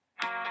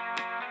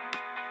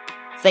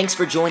Thanks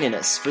for joining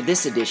us for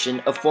this edition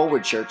of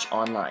Forward Church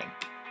Online.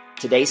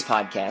 Today's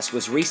podcast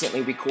was recently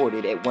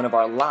recorded at one of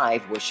our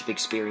live worship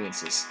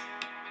experiences.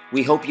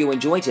 We hope you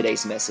enjoy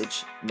today's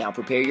message. Now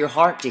prepare your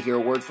heart to hear a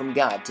word from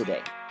God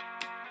today.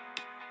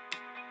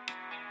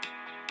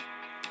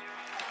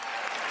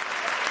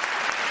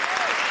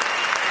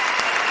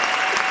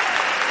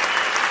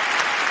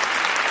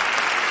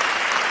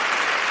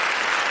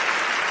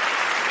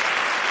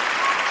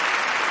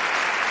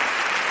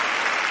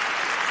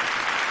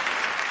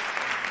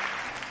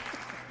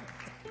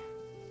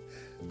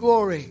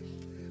 Glory,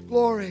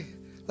 glory.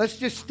 Let's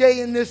just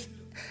stay in this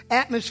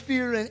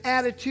atmosphere and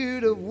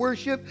attitude of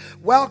worship.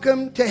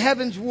 Welcome to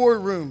Heaven's War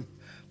Room.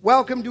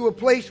 Welcome to a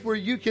place where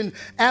you can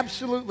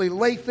absolutely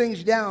lay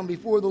things down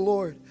before the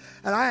Lord.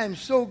 And I am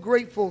so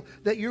grateful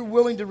that you're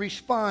willing to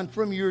respond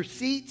from your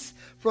seats,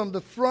 from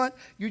the front.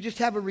 You just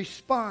have a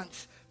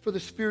response for the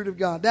Spirit of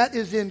God. That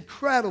is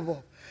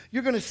incredible.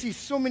 You're going to see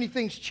so many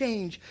things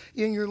change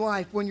in your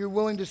life when you're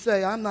willing to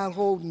say, I'm not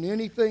holding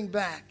anything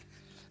back.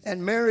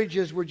 And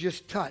marriages were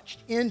just touched,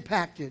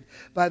 impacted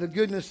by the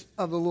goodness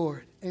of the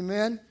Lord.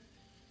 Amen?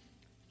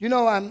 You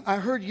know, I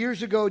heard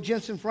years ago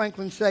Jensen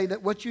Franklin say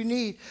that what you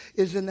need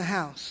is in the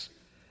house.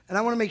 And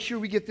I want to make sure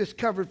we get this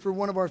covered for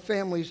one of our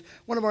families.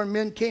 One of our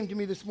men came to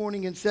me this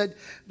morning and said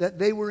that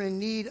they were in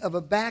need of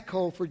a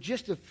backhoe for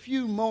just a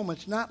few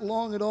moments, not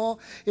long at all.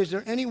 Is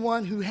there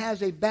anyone who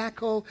has a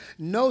backhoe?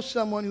 Know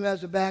someone who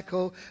has a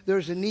backhoe?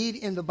 There's a need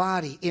in the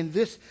body, in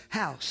this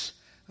house.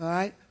 All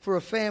right, for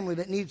a family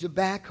that needs a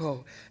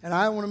backhoe. And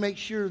I want to make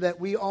sure that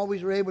we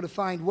always are able to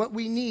find what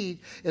we need.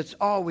 It's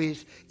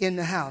always in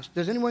the house.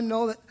 Does anyone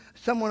know that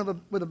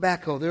someone with a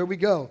backhoe? There we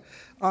go.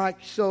 All right,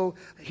 so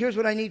here's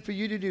what I need for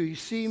you to do. You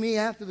see me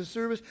after the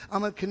service,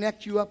 I'm going to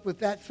connect you up with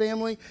that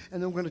family,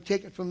 and then we're going to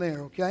take it from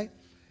there, okay?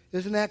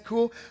 Isn't that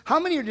cool? How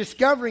many are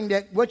discovering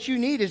that what you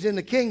need is in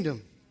the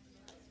kingdom?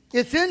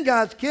 It's in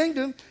God's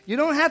kingdom. You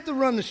don't have to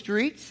run the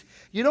streets.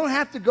 You don't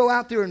have to go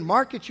out there and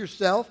market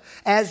yourself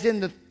as in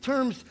the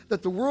terms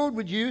that the world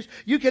would use.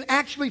 You can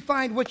actually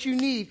find what you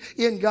need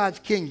in God's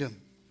kingdom.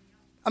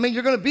 I mean,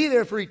 you're going to be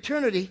there for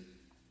eternity,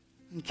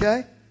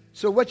 okay?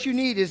 So what you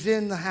need is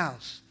in the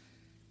house.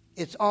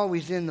 It's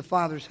always in the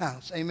Father's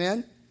house.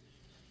 Amen?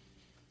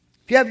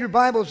 If you have your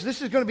Bibles,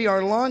 this is going to be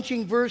our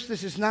launching verse.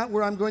 This is not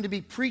where I'm going to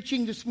be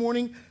preaching this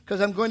morning because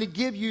I'm going to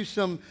give you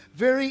some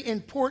very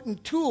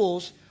important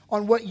tools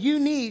on what you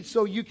need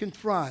so you can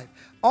thrive.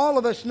 All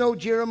of us know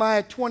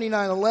Jeremiah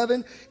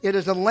 29:11. It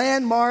is a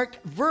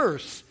landmark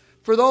verse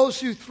for those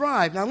who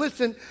thrive. Now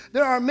listen,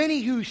 there are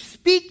many who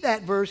speak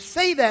that verse,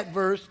 say that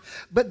verse,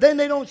 but then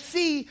they don't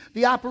see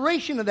the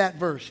operation of that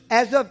verse.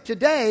 As of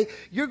today,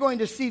 you're going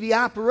to see the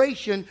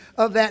operation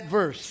of that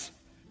verse.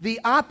 The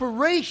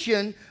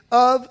operation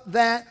of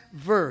that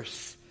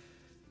verse.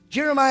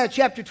 Jeremiah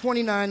chapter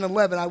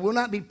 29:11. I will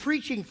not be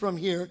preaching from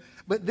here,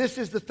 but this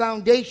is the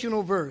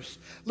foundational verse.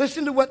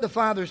 Listen to what the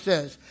Father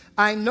says.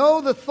 I know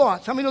the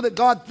thoughts. How many know that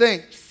God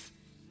thinks?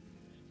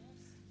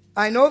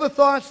 I know the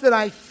thoughts that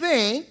I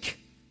think,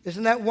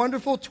 isn't that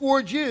wonderful,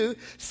 towards you,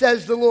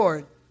 says the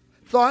Lord.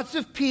 Thoughts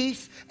of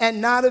peace and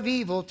not of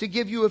evil, to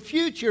give you a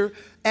future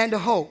and a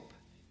hope.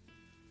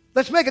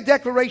 Let's make a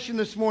declaration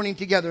this morning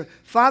together.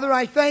 Father,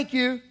 I thank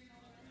you.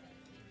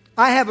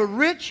 I have a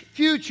rich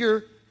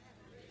future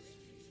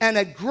and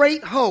a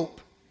great hope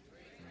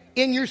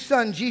in your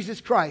Son,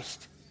 Jesus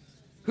Christ,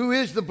 who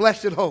is the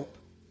blessed hope.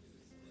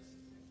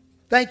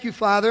 Thank you,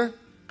 Father.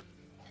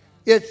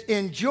 It's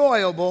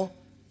enjoyable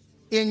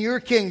in your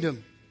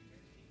kingdom.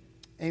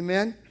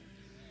 Amen.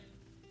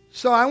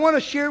 So I want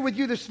to share with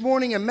you this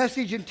morning a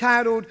message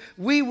entitled,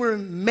 We Were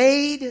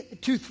Made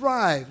to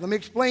Thrive. Let me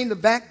explain the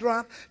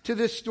backdrop to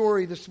this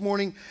story this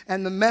morning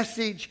and the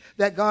message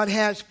that God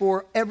has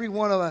for every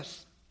one of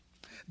us.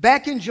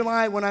 Back in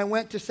July, when I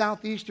went to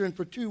Southeastern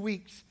for 2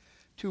 weeks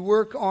to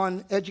work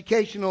on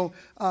educational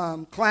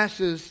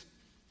classes,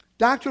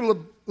 Dr.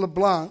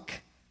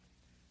 LeBlanc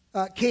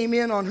came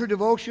in on her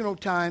devotional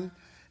time,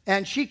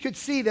 and she could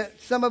see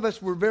that some of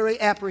us were very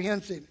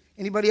apprehensive.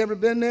 Anybody ever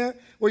been there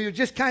where you're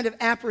just kind of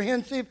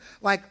apprehensive?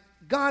 Like,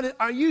 God,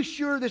 are you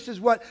sure this is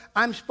what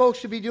I'm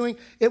supposed to be doing?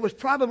 It was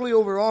probably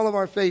over all of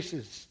our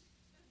faces.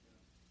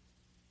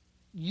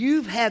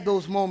 You've had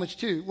those moments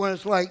too, when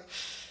it's like,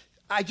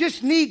 I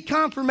just need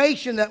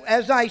confirmation that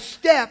as I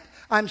step,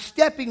 I'm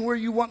stepping where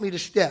you want me to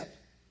step.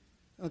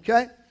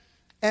 Okay?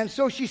 And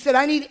so she said,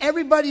 I need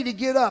everybody to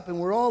get up. And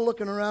we're all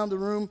looking around the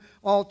room,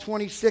 all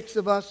 26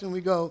 of us, and we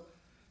go,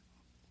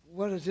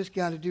 what has this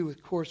got to do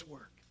with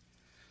coursework?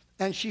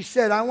 And she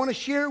said, I want to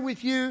share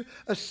with you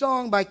a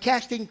song by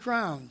Casting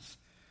Crowns.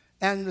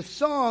 And the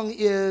song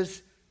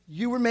is,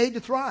 You Were Made to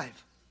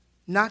Thrive,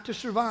 Not to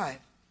Survive.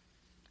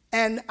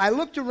 And I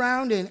looked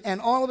around,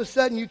 and all of a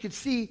sudden you could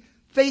see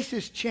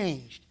faces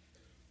changed.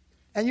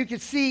 And you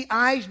could see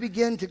eyes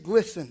begin to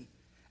glisten.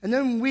 And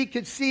then we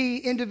could see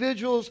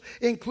individuals,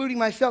 including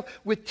myself,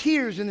 with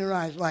tears in their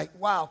eyes, like,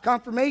 wow,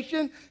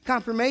 confirmation,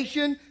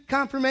 confirmation,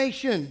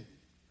 confirmation.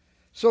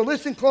 So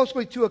listen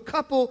closely to a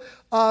couple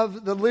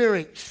of the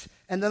lyrics,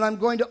 and then I'm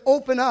going to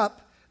open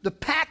up the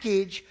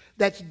package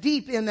that's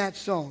deep in that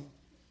song.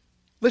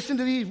 Listen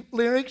to these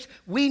lyrics.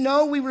 We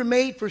know we were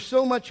made for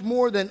so much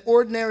more than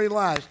ordinary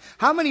lives.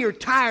 How many are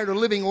tired of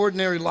living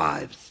ordinary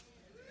lives?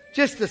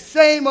 Just the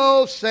same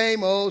old,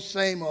 same old,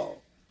 same old.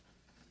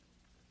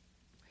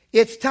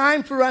 It's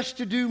time for us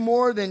to do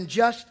more than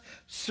just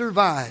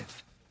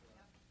survive.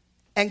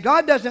 And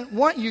God doesn't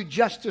want you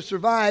just to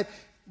survive.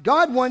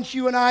 God wants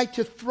you and I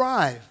to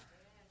thrive.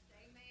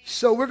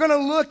 So we're going to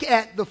look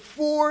at the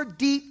 4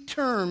 deep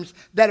terms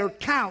that are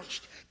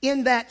couched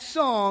in that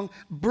song,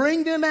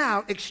 bring them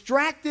out,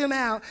 extract them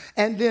out,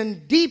 and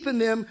then deepen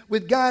them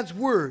with God's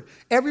word.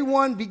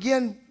 Everyone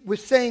begin with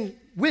saying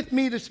with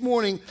me this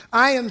morning,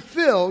 I am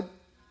filled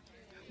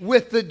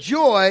with the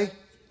joy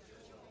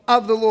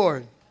of the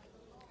Lord.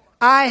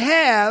 I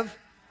have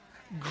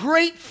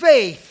great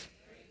faith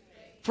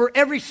for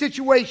every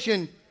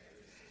situation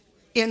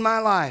in my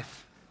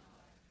life.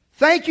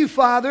 Thank you,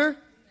 Father.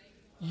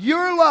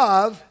 Your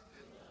love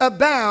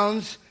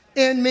abounds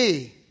in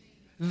me.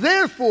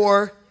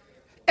 Therefore,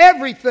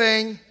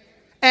 everything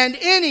and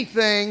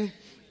anything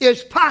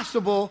is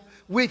possible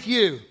with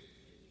you.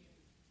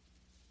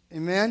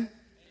 Amen.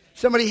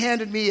 Somebody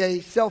handed me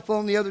a cell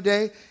phone the other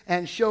day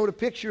and showed a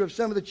picture of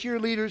some of the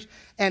cheerleaders.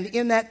 And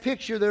in that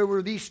picture, there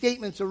were these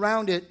statements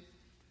around it.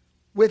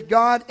 With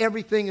God,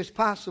 everything is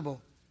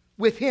possible.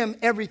 With Him,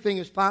 everything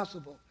is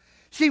possible.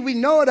 See, we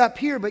know it up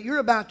here, but you're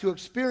about to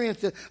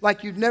experience it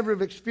like you've never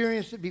have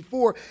experienced it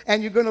before.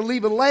 And you're going to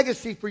leave a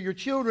legacy for your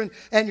children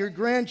and your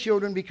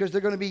grandchildren because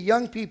they're going to be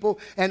young people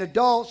and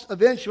adults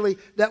eventually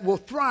that will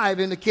thrive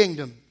in the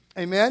kingdom.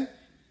 Amen?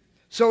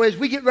 So as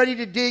we get ready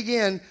to dig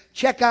in,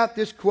 check out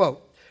this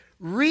quote.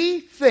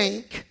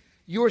 Rethink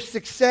your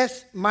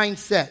success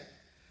mindset.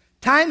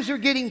 Times are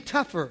getting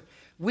tougher.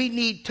 We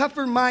need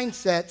tougher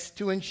mindsets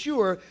to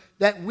ensure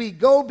that we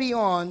go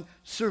beyond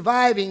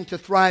surviving to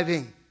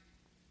thriving.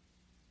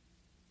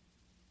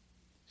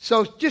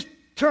 So just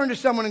turn to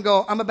someone and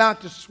go, I'm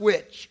about to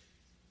switch.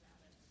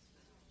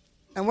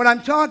 And what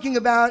I'm talking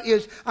about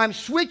is I'm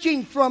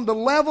switching from the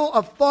level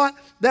of thought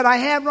that I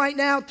have right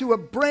now to a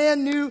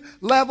brand new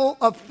level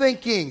of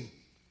thinking.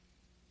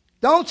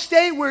 Don't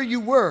stay where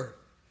you were.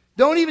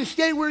 Don't even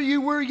stay where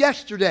you were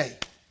yesterday.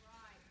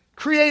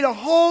 Create a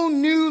whole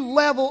new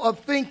level of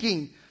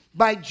thinking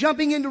by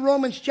jumping into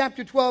Romans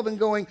chapter 12 and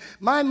going,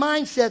 my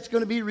mindset's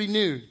going to be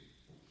renewed.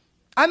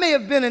 I may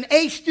have been an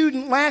A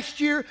student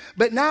last year,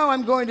 but now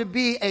I'm going to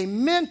be a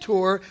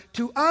mentor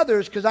to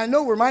others because I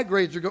know where my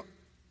grades are going.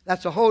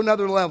 That's a whole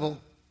nother level.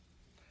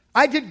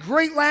 I did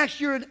great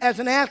last year as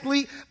an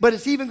athlete, but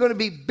it's even going to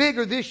be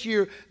bigger this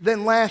year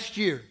than last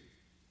year.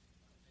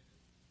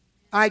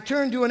 I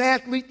turned to an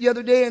athlete the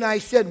other day and I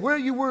said, where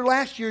you were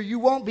last year, you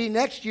won't be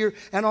next year.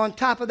 And on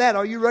top of that,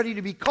 are you ready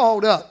to be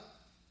called up?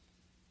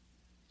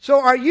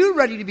 So are you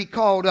ready to be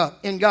called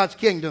up in God's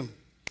kingdom?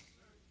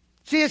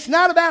 See, it's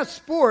not about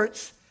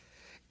sports.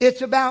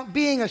 It's about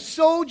being a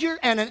soldier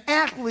and an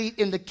athlete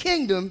in the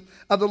kingdom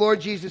of the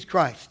Lord Jesus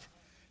Christ.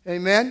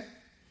 Amen?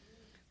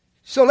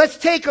 So let's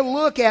take a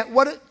look at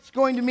what it's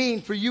going to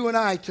mean for you and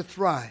I to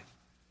thrive.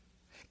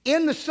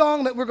 In the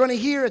song that we're going to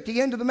hear at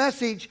the end of the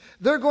message,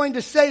 they're going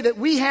to say that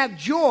we have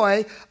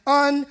joy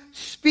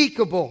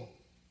unspeakable.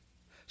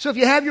 So if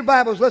you have your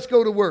Bibles, let's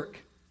go to work.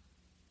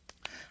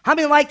 How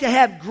many like to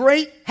have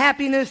great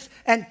happiness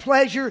and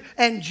pleasure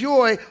and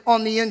joy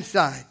on the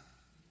inside?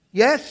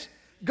 Yes?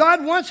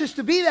 God wants us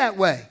to be that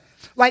way.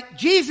 Like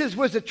Jesus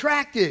was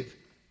attractive.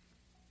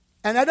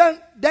 And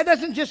that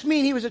doesn't just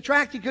mean he was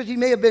attractive because he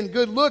may have been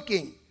good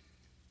looking.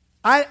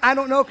 I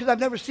don't know because I've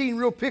never seen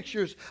real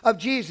pictures of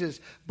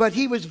Jesus. But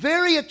he was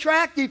very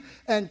attractive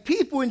and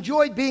people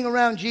enjoyed being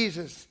around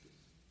Jesus.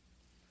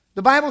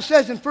 The Bible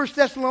says in 1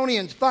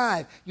 Thessalonians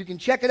 5, you can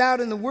check it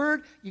out in the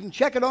Word, you can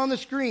check it on the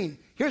screen.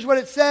 Here's what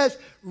it says,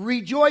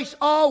 rejoice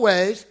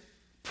always,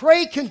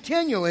 pray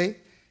continually,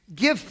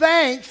 give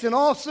thanks in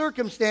all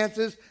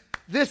circumstances.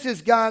 This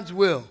is God's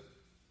will.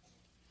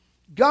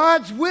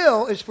 God's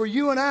will is for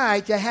you and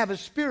I to have a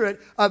spirit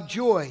of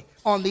joy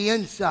on the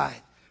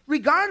inside,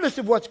 regardless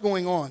of what's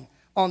going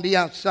on the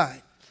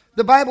outside.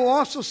 The Bible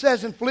also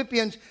says in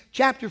Philippians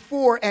chapter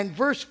 4 and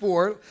verse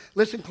 4,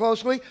 listen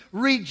closely,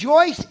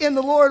 rejoice in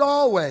the Lord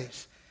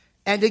always.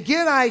 And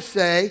again I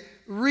say,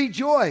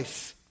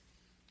 rejoice.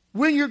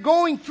 When you're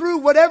going through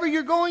whatever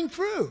you're going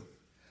through,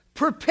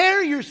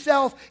 prepare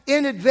yourself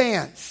in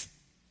advance.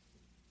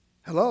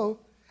 Hello?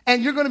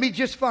 And you're going to be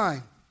just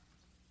fine.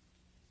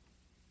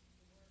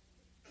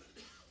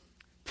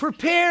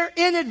 Prepare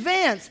in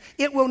advance.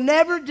 It will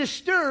never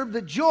disturb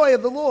the joy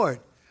of the Lord.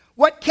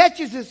 What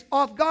catches us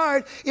off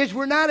guard is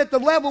we're not at the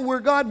level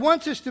where God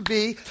wants us to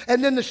be,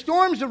 and then the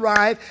storms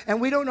arrive,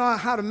 and we don't know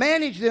how to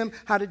manage them,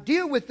 how to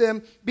deal with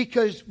them,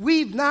 because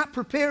we've not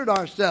prepared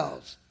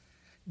ourselves.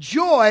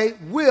 Joy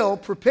will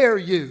prepare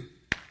you.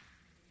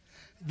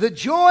 The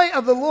joy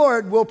of the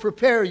Lord will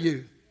prepare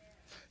you.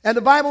 And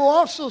the Bible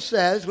also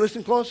says,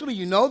 listen closely,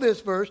 you know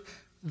this verse,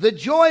 the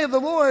joy of the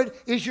Lord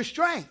is your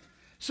strength.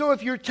 So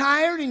if you're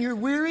tired and you're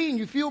weary and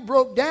you feel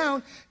broke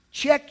down,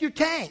 check your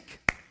tank.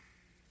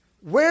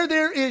 Where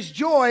there is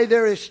joy,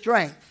 there is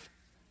strength.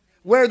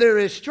 Where there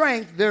is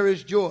strength, there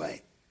is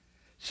joy.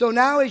 So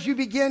now as you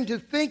begin to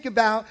think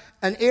about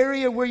an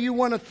area where you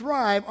want to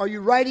thrive, are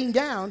you writing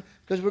down,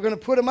 because we're going to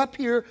put them up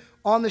here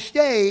on the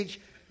stage,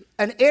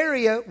 an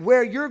area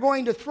where you're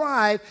going to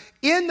thrive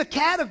in the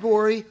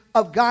category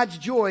of God's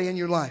joy in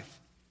your life?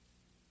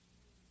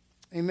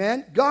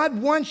 Amen.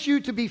 God wants you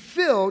to be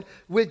filled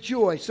with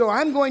joy. So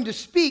I'm going to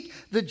speak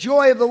the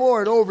joy of the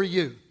Lord over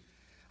you.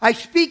 I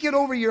speak it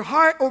over your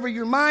heart, over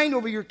your mind,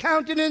 over your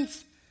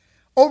countenance,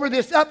 over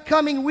this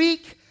upcoming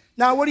week.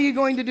 Now, what are you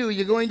going to do? Are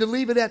you going to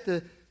leave it at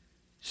the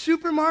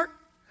supermarket?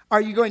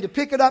 Are you going to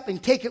pick it up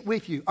and take it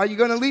with you? Are you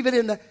going to leave it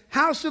in the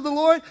house of the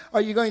Lord? Are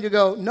you going to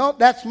go, nope,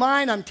 that's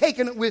mine, I'm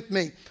taking it with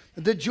me?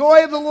 The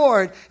joy of the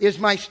Lord is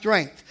my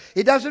strength.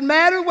 It doesn't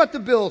matter what the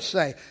bills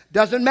say.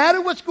 Doesn't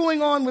matter what's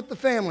going on with the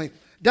family.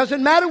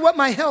 Doesn't matter what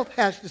my health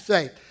has to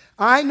say.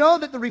 I know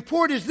that the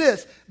report is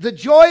this: the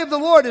joy of the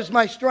Lord is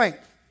my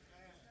strength.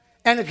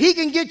 And if he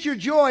can get your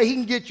joy, he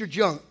can get your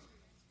junk.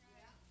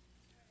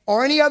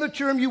 Or any other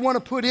term you want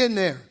to put in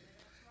there.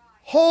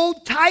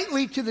 Hold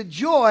tightly to the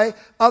joy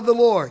of the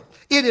Lord.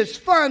 It is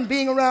fun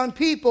being around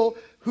people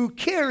who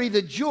carry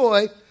the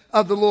joy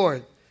of the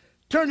Lord.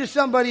 Turn to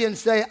somebody and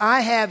say,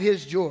 I have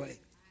his joy.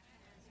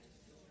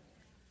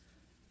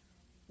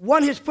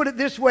 One has put it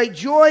this way: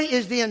 joy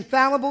is the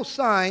infallible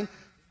sign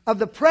of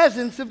the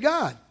presence of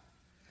God.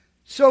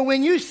 So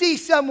when you see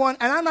someone,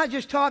 and I'm not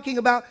just talking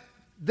about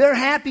they're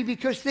happy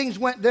because things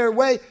went their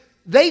way,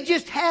 they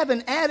just have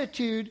an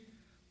attitude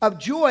of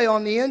joy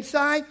on the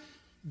inside,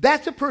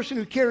 that's a person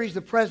who carries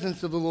the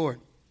presence of the Lord.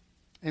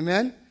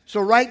 Amen? So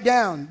write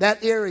down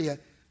that area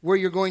where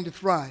you're going to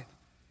thrive,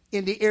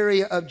 in the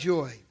area of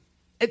joy.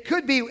 It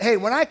could be, hey,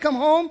 when I come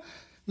home,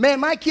 man,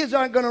 my kids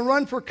aren't going to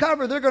run for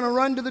cover. They're going to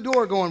run to the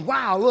door going,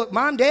 wow, look,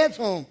 Mom, Dad's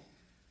home.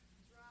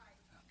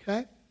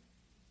 Okay?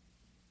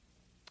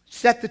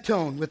 Set the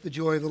tone with the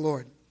joy of the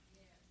Lord.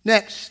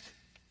 Next,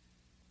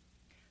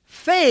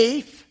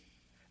 faith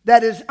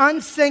that is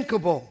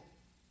unsinkable.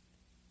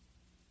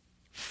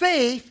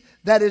 Faith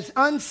that is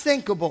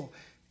unsinkable.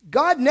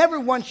 God never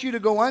wants you to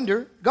go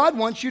under. God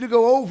wants you to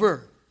go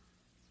over.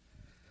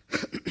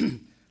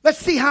 Let's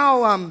see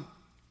how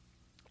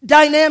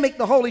dynamic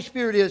the Holy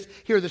Spirit is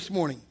here this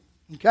morning.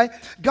 Okay?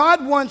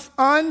 God wants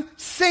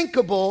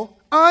unsinkable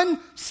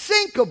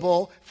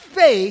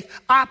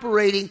faith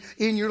operating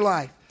in your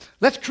life.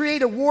 Let's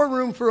create a war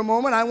room for a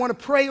moment. I want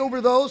to pray over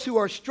those who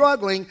are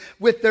struggling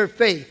with their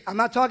faith. I'm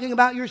not talking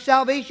about your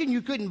salvation.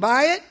 You couldn't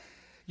buy it.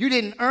 You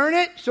didn't earn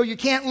it, so you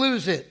can't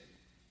lose it.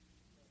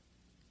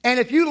 And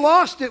if you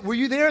lost it, were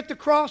you there at the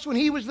cross when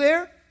he was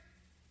there?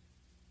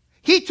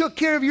 He took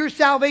care of your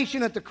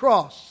salvation at the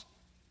cross.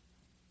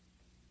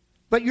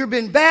 But you've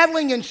been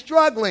battling and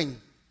struggling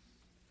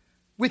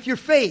with your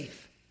faith.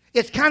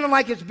 It's kind of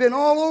like it's been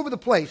all over the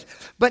place.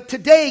 But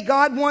today,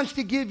 God wants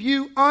to give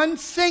you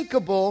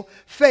unsinkable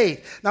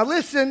faith. Now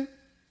listen,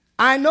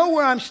 I know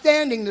where I'm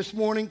standing this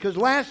morning, because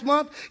last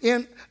month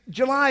in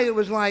July, it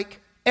was like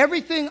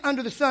everything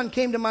under the sun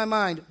came to my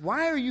mind.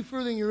 Why are you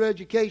furthering your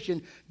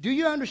education? Do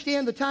you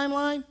understand the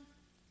timeline?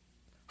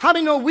 How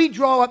many know we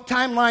draw up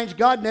timelines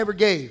God never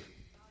gave?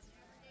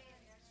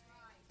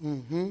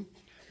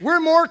 We're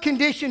more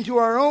conditioned to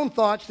our own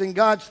thoughts than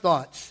God's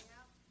thoughts.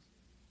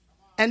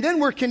 And then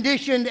we're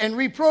conditioned and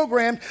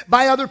reprogrammed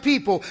by other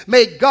people.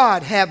 May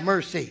God have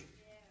mercy.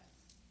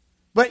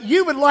 But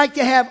you would like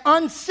to have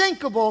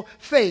unsinkable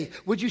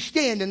faith. Would you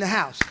stand in the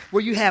house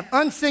where you have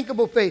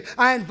unsinkable faith?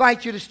 I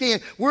invite you to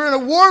stand. We're in a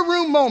war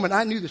room moment.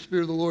 I knew the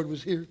Spirit of the Lord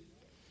was here.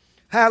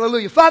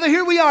 Hallelujah. Father,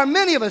 here we are,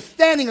 many of us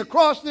standing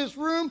across this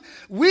room.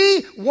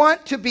 We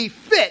want to be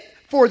fit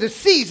for the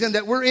season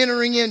that we're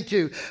entering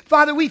into.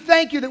 Father, we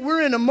thank you that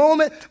we're in a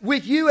moment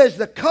with you as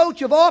the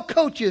coach of all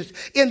coaches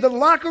in the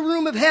locker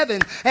room of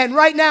heaven. And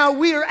right now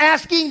we are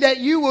asking that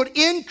you would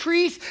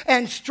increase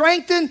and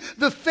strengthen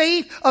the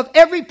faith of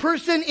every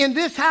person in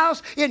this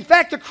house, in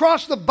fact,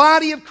 across the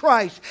body of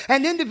Christ.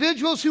 And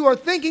individuals who are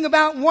thinking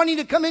about wanting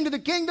to come into the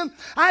kingdom,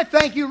 I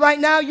thank you right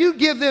now, you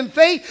give them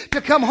faith to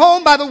come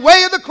home by the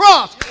way of the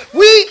cross.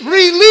 We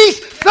release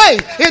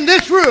faith in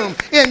this room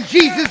in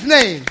Jesus'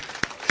 name.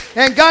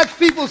 And God's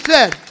people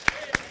said,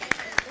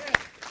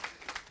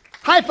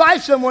 high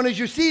five someone as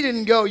you're seated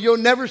and go, you'll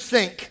never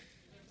sink.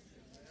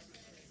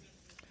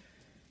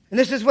 And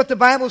this is what the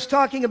Bible's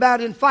talking about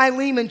in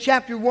Philemon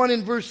chapter 1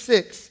 and verse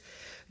 6.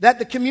 That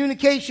the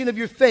communication of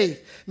your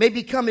faith may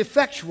become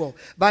effectual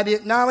by the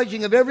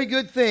acknowledging of every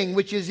good thing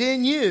which is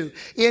in you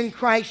in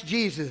Christ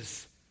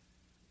Jesus.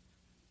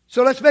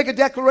 So let's make a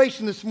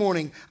declaration this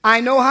morning.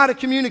 I know how to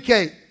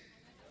communicate.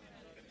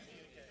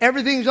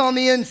 Everything's on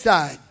the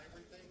inside.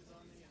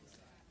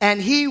 And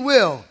he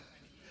will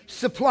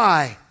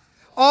supply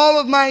all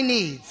of my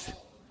needs.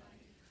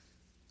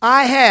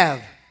 I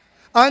have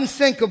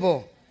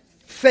unsinkable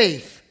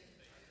faith.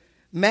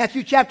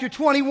 Matthew chapter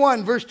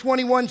 21, verse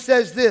 21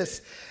 says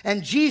this,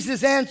 and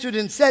Jesus answered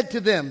and said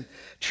to them,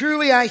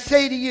 truly I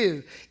say to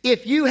you,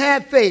 if you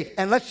have faith,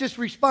 and let's just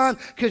respond,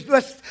 because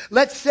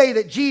let's say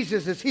that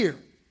Jesus is here,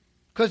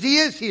 because he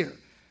is here.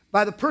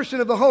 by the person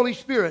of the Holy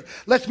Spirit.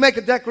 Let's make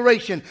a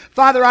declaration.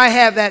 Father, I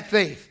have that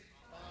faith.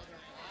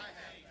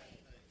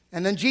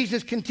 And then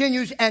Jesus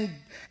continues and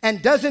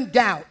doesn't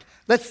doubt.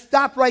 Let's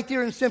stop right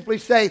there and simply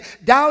say,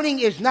 doubting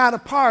is not a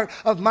part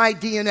of my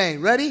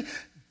DNA. Ready?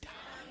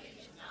 Doubting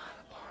is not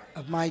a part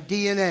of my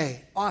DNA.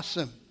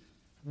 Awesome.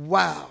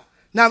 Wow.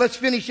 Now let's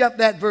finish up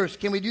that verse.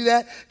 Can we do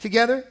that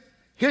together?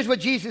 Here's what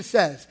Jesus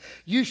says.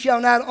 You shall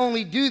not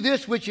only do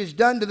this which is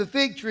done to the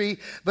fig tree,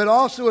 but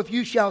also if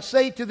you shall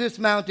say to this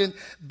mountain,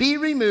 be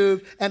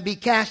removed and be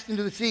cast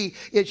into the sea,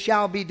 it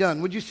shall be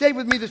done. Would you say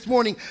with me this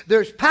morning,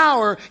 there's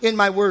power in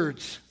my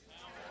words.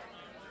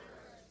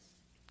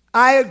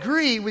 I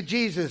agree with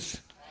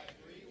Jesus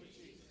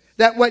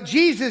that what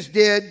Jesus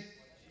did,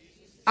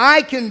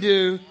 I can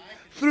do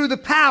through the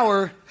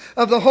power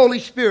of the Holy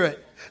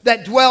Spirit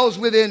that dwells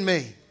within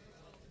me.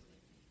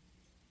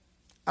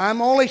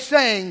 I'm only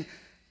saying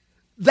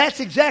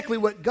that's exactly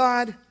what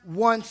God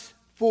wants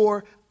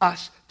for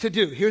us to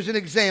do. Here's an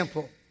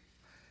example.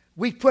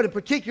 We put a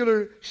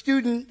particular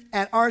student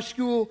at our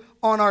school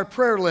on our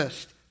prayer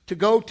list to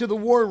go to the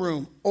war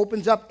room.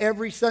 Opens up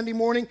every Sunday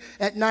morning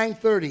at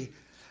 9:30.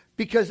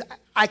 Because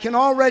I can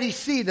already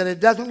see that it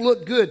doesn't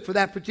look good for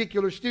that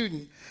particular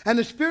student. And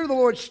the Spirit of the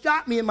Lord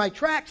stopped me in my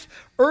tracks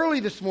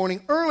early this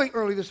morning,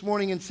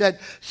 and said,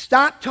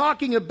 stop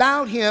talking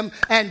about him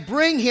and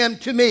bring him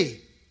to me.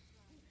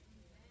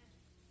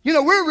 You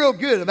know, we're real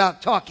good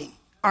about talking,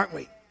 aren't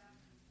we?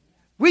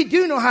 We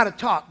do know how to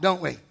talk,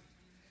 don't we?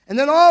 And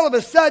then all of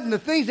a sudden, the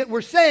things that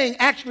we're saying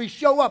actually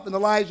show up in the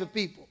lives of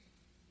people.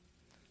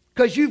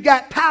 Because you've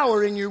got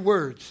power in your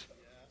words.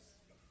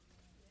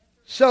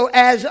 So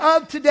as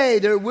of today,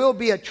 there will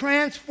be a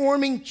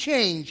transforming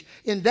change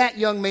in that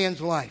young man's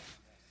life.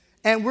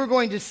 And we're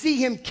going to see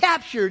him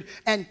captured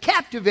and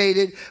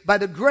captivated by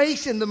the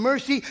grace and the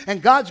mercy,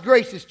 and God's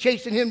grace is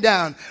chasing him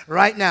down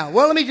right now.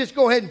 Well, let me just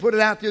go ahead and put it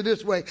out there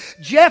this way.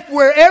 Jeff,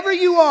 wherever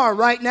you are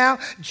right now,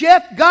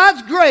 Jeff,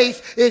 God's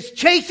grace is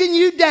chasing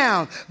you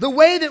down. The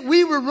way that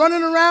we were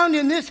running around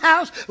in this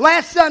house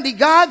last Sunday,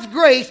 God's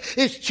grace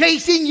is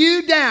chasing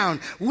you down.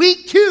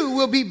 Week 2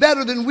 will be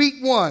better than week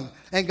 1.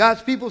 And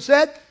God's people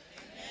said, amen.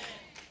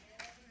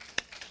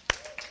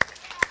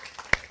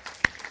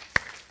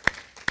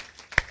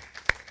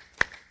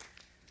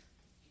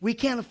 We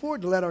can't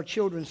afford to let our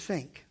children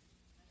sink.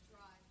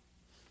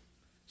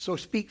 So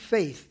speak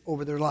faith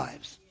over their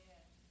lives.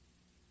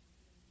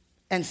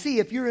 And see,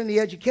 if you're in the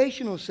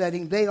educational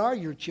setting, they are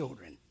your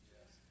children.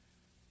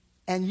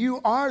 And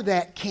you are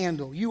that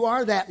candle. You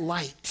are that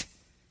light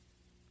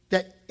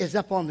that is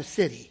up on the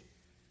city.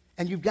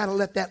 And you've got to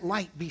let that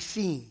light be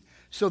seen,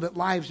 so that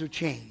lives are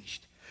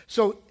changed.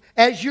 So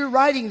as you're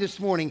writing this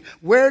morning,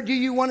 where do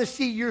you want to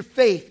see your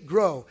faith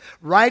grow?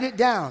 Write it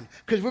down,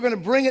 because we're going to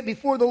bring it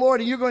before the Lord,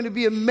 and you're going to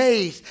be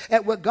amazed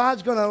at what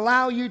God's going to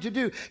allow you to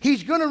do.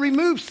 He's going to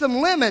remove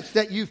some limits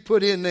that you've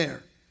put in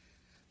there.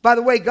 By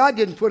the way, God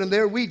didn't put them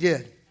there, we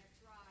did.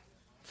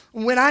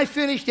 When I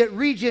finished at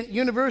Regent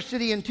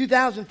University in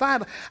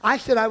 2005, I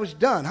said I was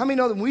done. How many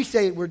know that when we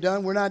say we're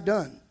done, we're not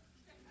done?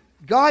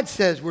 God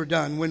says we're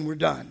done when we're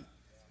done.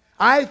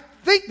 I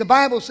think the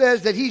Bible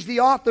says that he's the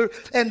author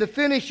and the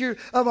finisher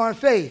of our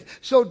faith.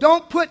 So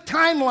don't put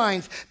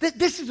timelines.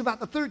 This is about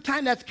the 3rd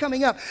time that's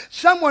coming up.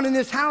 Someone in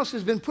this house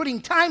has been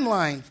putting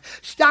timelines.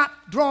 Stop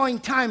drawing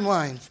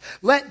timelines.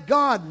 Let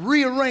God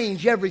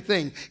rearrange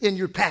everything in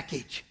your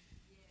package.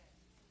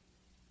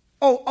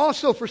 Oh,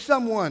 also for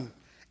someone,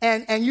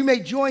 and you may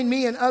join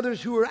me and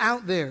others who are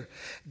out there,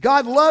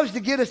 God loves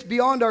to get us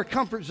beyond our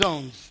comfort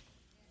zones.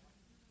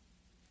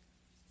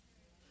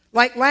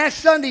 Like last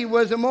Sunday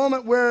was a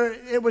moment where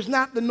it was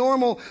not the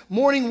normal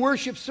morning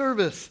worship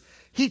service.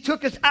 He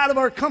took us out of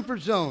our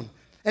comfort zone.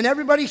 And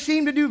everybody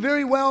seemed to do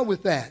very well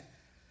with that.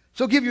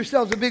 So give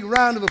yourselves a big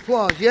round of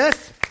applause,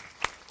 yes?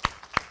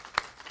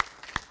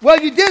 Well,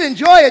 you did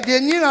enjoy it,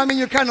 didn't you? I mean,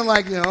 you're kind of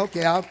like,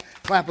 okay, I'll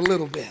clap a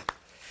little bit.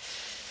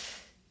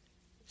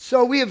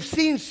 So we have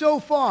seen so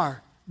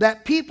far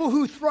that people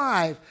who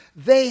thrive,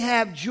 they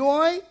have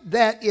joy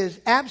that is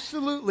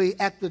absolutely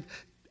at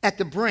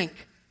the brink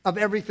of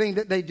everything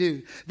that they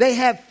do. They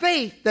have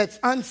faith that's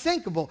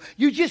unsinkable.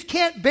 You just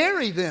can't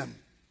bury them.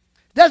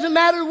 Doesn't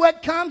matter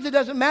what comes. It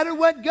doesn't matter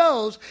what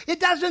goes.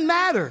 It doesn't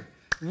matter.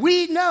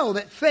 We know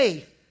that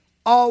faith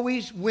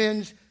always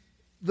wins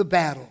the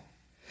battle.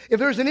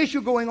 If there's an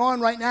issue going on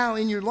right now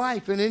in your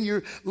life and in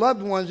your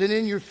loved ones and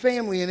in your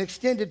family and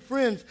extended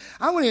friends,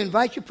 I want to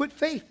invite you to put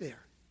faith there.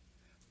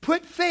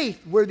 Put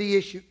faith where the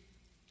issue.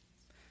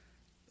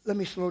 Let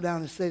me slow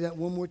down and say that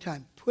one more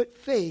time. Put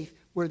faith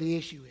where the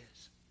issue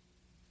is.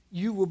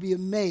 You will be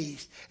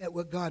amazed at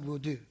what God will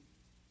do.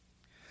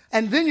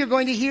 And then you're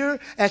going to hear,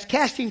 as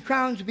Casting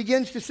Crowns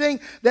begins to sing,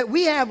 that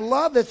we have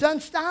love that's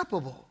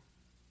unstoppable.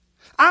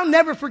 I'll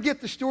never forget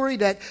the story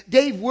that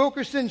Dave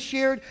Wilkerson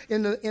shared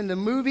in the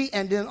movie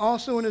and then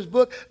also in his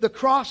book, The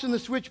Cross and the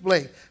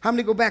Switchblade. How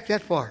many go back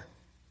that far?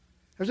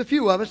 There's a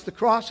few of us, The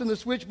Cross and the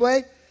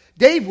Switchblade.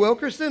 Dave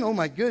Wilkerson, oh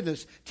my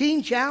goodness.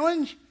 Teen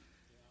Challenge,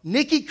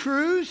 Nicky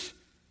Cruz,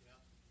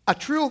 a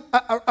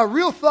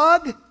real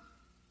thug.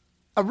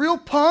 a real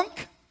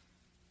punk,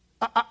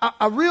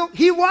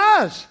 he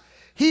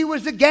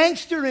was a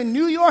gangster in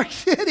New York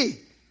City.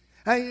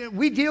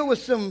 We deal with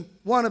some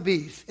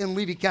wannabes in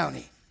Levy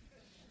County.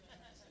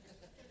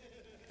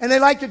 And they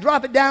like to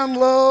drop it down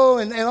low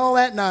and all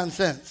that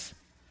nonsense.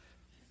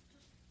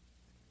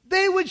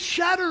 They would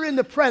shudder in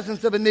the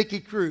presence of a Nicky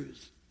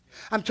Cruz.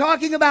 I'm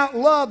talking about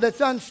love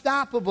that's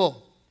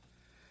unstoppable.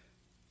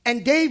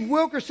 And Dave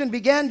Wilkerson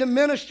began to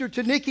minister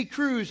to Nicky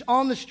Cruz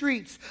on the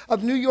streets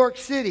of New York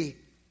City.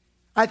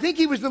 I think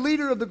he was the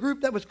leader of the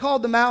group that was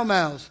called the Mau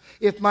Mau's,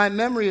 if my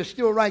memory is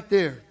still right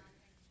there.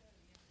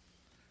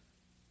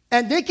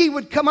 And Nicky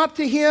would come up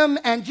to him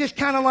and just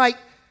kind of like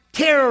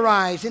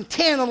terrorize and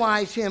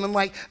tantalize him and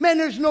like, man,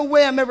 there's no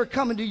way I'm ever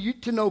coming to you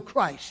to know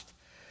Christ.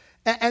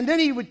 And then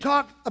he would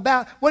talk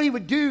about what he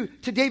would do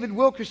to David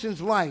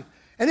Wilkerson's life.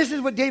 And this is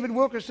what David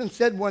Wilkerson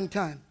said one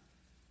time.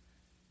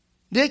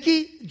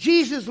 Nicky,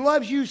 Jesus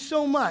loves you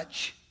so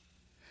much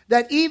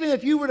that even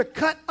if you were to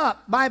cut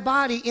up my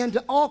body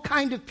into all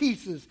kinds of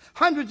pieces,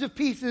 hundreds of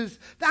pieces,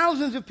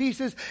 thousands of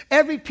pieces,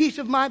 every piece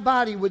of my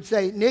body would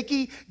say,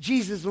 Nicky,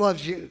 Jesus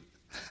loves you.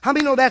 How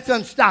many know that's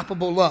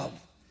unstoppable love?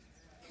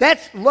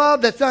 That's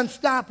love that's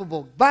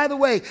unstoppable. By the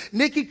way,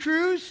 Nicky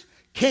Cruz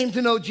came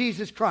to know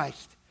Jesus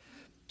Christ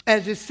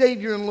as his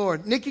Savior and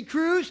Lord. Nicky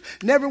Cruz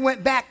never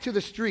went back to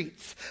the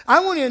streets. I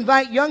want to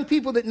invite young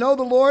people that know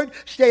the Lord,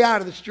 stay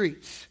out of the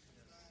streets.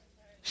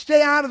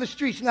 Stay out of the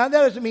streets. Now,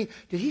 that doesn't mean,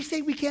 did he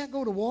say we can't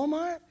go to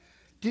Walmart?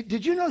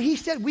 Did you know he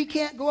said we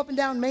can't go up and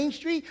down Main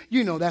Street?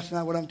 You know that's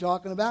not what I'm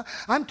talking about.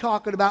 I'm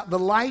talking about the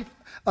life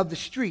of the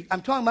street.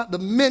 I'm talking about the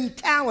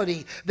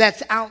mentality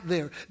that's out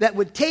there that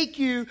would take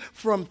you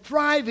from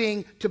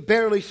thriving to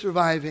barely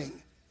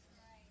surviving.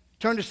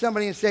 Turn to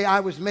somebody and say, I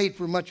was made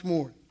for much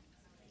more.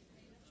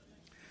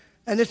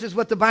 And this is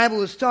what the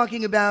Bible is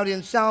talking about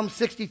in Psalm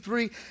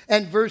 63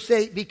 and verse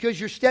 8. Because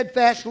your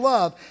steadfast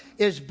love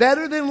is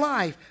better than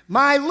life,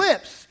 my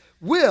lips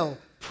will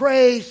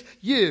praise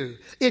you.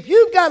 If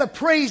you've got a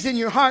praise in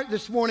your heart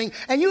this morning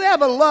and you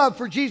have a love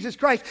for Jesus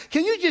Christ,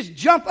 can you just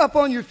jump up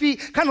on your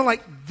feet, kind of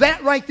like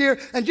that right there,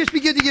 and just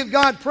begin to give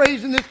God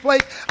praise in this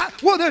place?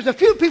 Well, there's a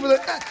few people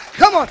that,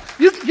 come on,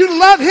 you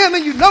love him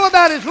and you know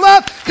about his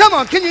love. Come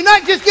on, can you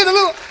not just get a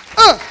little,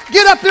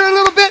 get up there a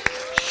little bit?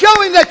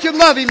 Show him that you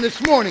love him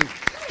this morning.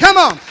 Come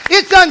on.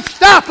 It's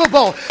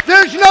unstoppable.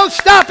 There's no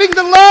stopping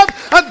the love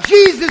of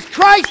Jesus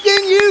Christ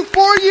in you,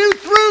 for you,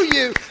 through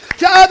you,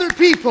 to other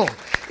people.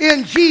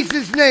 In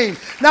Jesus' name.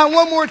 Now,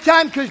 one more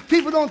time, because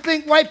people don't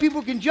think white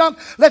people can jump.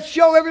 Let's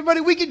show everybody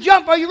we can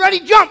jump. Are you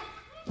ready? Jump.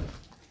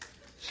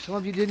 Some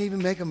of you didn't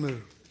even make a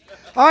move.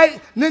 All right.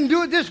 And then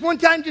do it this one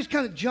time. Just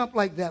kind of jump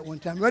like that one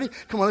time. Ready?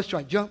 Come on, let's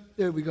try. Jump.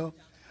 There we go.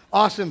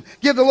 Awesome.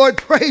 Give the Lord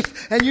praise,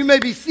 and you may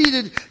be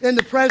seated in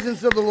the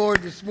presence of the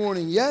Lord this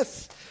morning.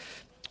 Yes?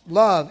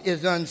 Love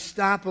is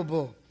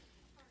unstoppable.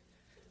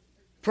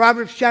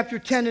 Proverbs chapter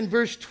 10 and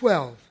verse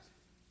 12.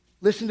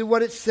 Listen to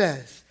what it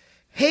says.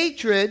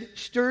 Hatred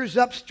stirs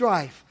up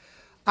strife.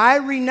 I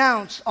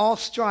renounce all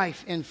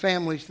strife in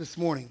families this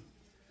morning.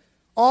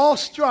 All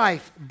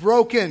strife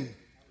broken.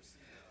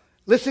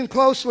 Listen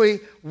closely.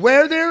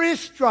 Where there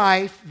is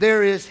strife,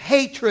 there is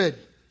hatred.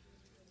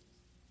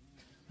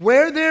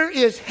 Where there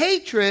is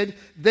hatred,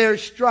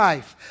 there's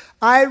strife.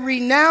 I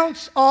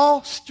renounce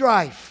all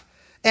strife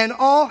and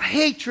all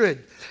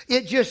hatred.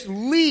 It just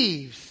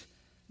leaves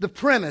the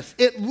premise.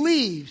 It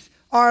leaves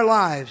our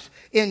lives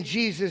in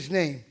Jesus'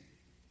 name.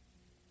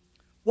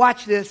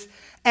 Watch this.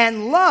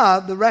 And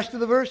love, the rest of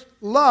the verse,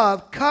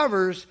 love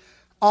covers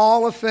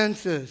all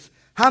offenses.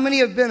 How many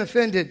have been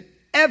offended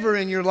ever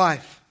in your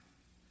life?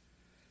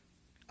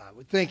 I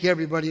would think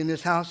everybody in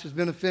this house has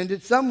been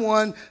offended.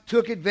 Someone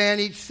took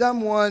advantage.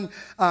 Someone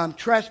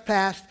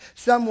trespassed.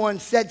 Someone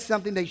said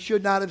something they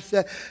should not have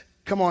said.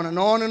 Come on and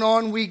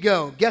on we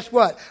go. Guess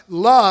what?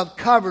 Love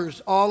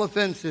covers all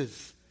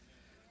offenses.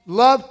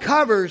 Love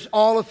covers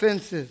all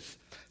offenses.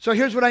 So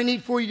here's what I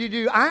need for you to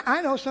do.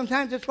 I know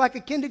sometimes it's like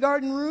a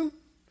kindergarten room.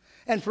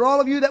 And for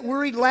all of you that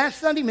worried last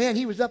Sunday, man,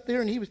 he was up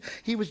there and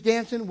he was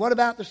dancing. What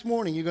about this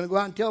morning? You're going to go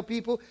out and tell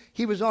people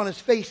he was on his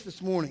face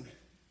this morning.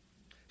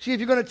 See, if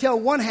you're going to tell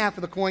one half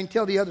of the coin,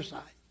 tell the other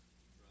side.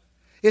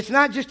 It's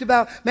not just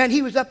about, man,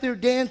 he was up there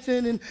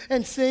dancing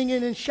and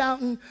singing and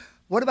shouting.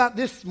 What about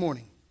this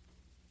morning?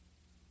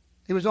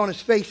 He was on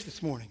his face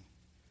this morning.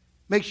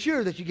 Make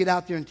sure that you get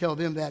out there and tell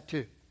them that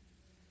too.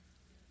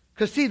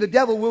 Because see, the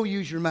devil will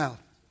use your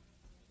mouth.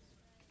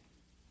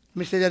 Let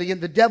me say that again.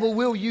 The devil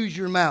will use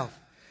your mouth.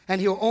 And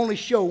he'll only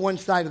show one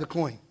side of the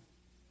coin.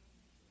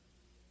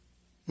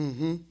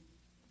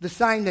 The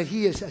sign that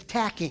he is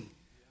attacking.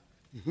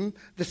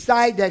 The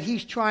side that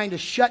he's trying to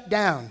shut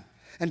down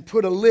and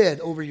put a lid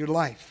over your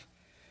life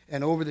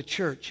and over the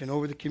church and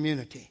over the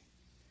community.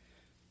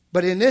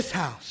 But in this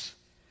house,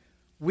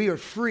 we are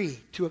free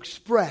to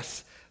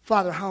express,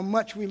 Father, how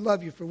much we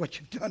love you for what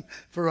you've done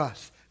for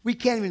us. We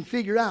can't even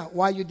figure out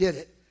why you did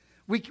it.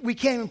 We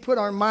can't even put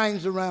our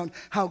minds around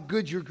how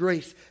good your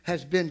grace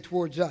has been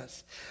towards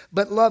us.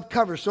 But love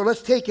covers. So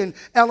let's take an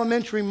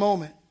elementary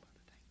moment.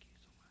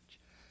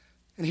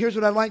 And here's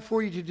what I'd like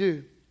for you to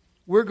do.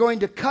 We're going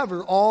to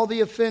cover all the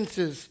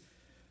offenses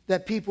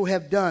that people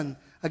have done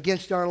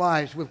against our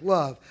lives with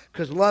love,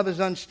 because love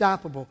is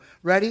unstoppable.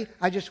 Ready?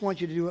 I just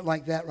want you to do it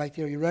like that right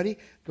there. You ready?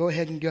 Go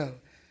ahead and go.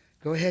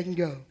 Go ahead and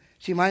go.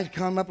 See, mine's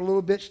come up a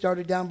little bit,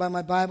 started down by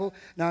my Bible.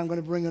 Now I'm going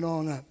to bring it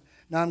on up.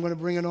 Now I'm going to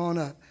bring it on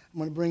up. I'm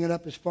going to bring it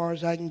up as far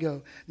as I can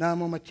go. Now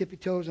I'm on my tippy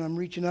toes and I'm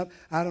reaching up.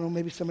 I don't know,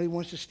 maybe somebody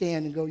wants to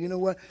stand and go, you know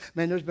what?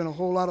 Man, there's been a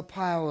whole lot of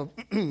pile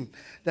of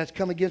that's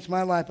come against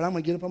my life, but I'm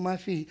going to get up on my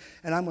feet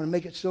and I'm going to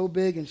make it so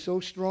big and so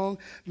strong.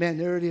 Man,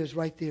 there it is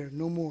right there.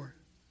 No more.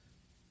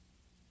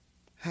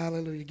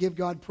 Hallelujah. Give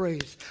God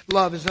praise.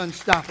 Love is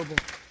unstoppable.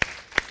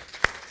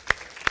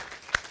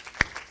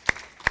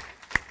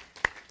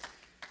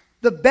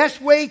 The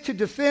best way to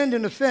defend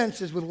an offense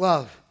is with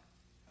love.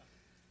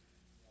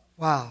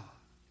 Wow.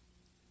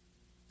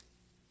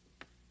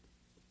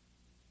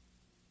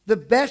 The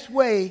best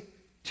way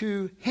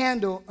to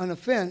handle an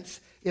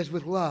offense is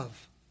with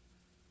love.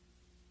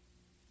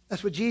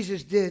 That's what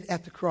Jesus did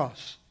at the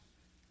cross.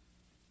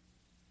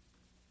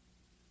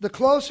 The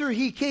closer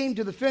he came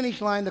to the finish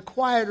line, the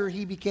quieter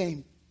he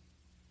became.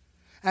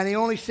 And he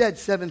only said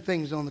 7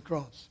 things on the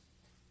cross.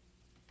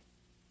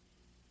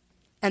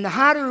 And the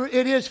harder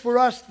it is for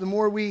us, the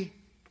more we...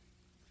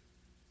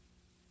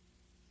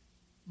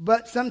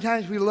 But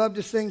sometimes we love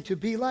to sing, to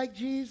be like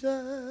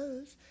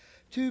Jesus,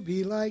 to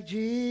be like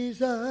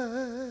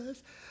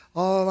Jesus,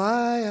 all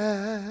I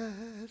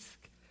ask.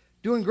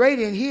 Doing great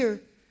in here,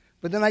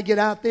 but then I get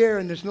out there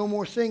and there's no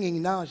more singing,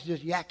 and now it's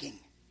just yakking.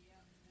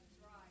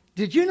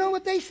 Did you know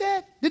what they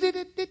said?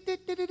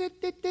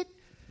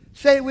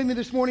 Say it with me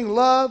this morning.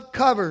 Love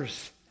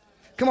covers.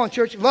 Come on,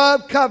 church.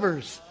 Love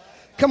covers.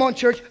 Come on,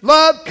 church.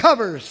 Love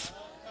covers.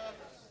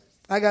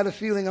 I got a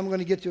feeling I'm going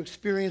to get to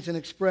experience and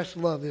express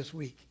love this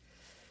week.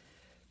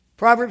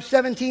 Proverbs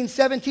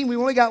 17:17. We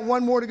only got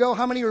one more to go.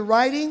 How many are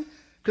writing?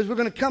 Because we're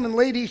going to come and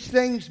lay these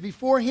things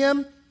before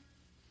Him.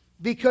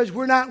 Because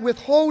we're not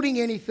withholding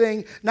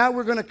anything. Now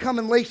we're going to come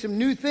and lay some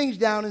new things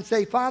down and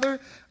say, Father,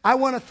 I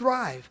want to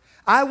thrive.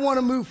 I want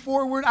to move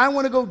forward. I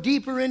want to go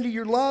deeper into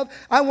your love.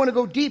 I want to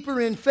go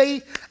deeper in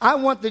faith. I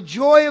want the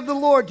joy of the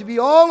Lord to be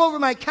all over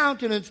my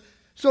countenance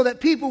so that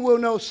people will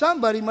know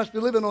somebody must be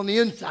living on the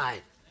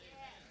inside.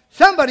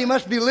 Somebody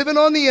must be living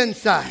on the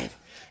inside.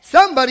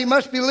 Somebody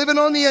must be living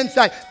on the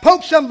inside.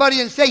 Poke somebody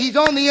and say, he's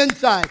on the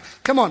inside.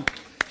 Come on.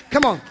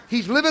 Come on.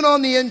 He's living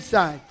on the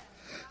inside.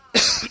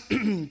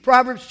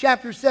 Proverbs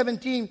chapter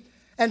 17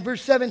 and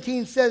verse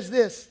 17 says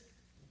this.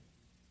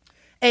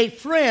 A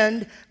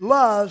friend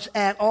loves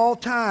at all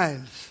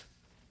times.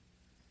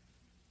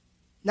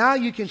 Now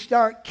you can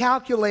start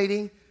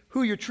calculating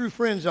who your true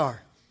friends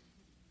are.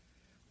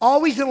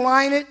 Always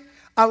align it.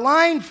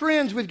 Align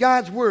friends with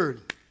God's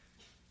word.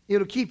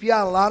 It'll keep you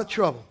out of a lot of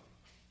trouble.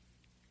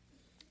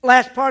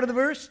 Last part of the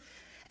verse.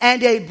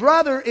 And a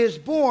brother is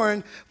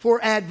born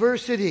for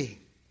adversity.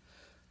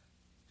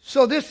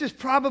 So this is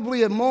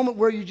probably a moment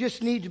where you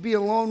just need to be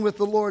alone with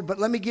the Lord. But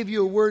let me give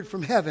you a word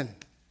from heaven.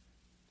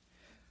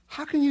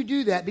 How can you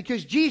do that?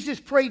 Because Jesus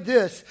prayed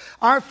this.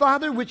 Our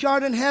Father, which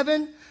art in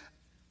heaven,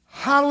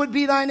 hallowed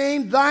be thy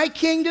name. Thy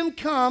kingdom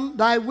come,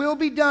 thy will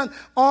be done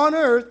on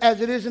earth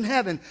as it is in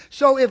heaven.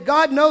 So if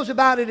God knows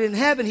about it in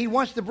heaven, He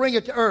wants to bring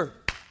it to earth.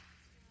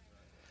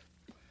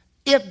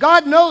 If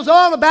God knows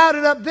all about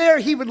it up there,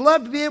 He would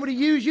love to be able to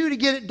use you to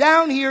get it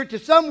down here to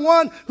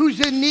someone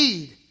who's in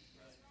need.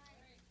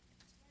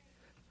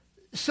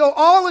 So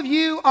all of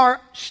you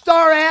are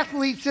star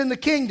athletes in the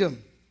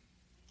kingdom.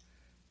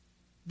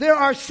 There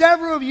are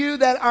several of you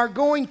that are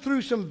going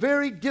through some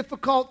very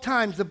difficult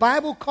times. The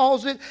Bible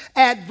calls it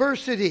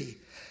adversity.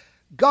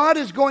 God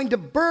is going to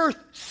birth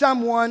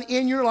someone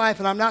in your life,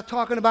 and I'm not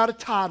talking about a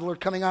toddler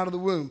coming out of the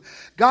womb.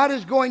 God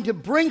is going to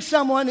bring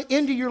someone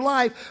into your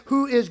life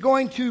who is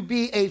going to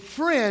be a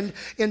friend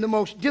in the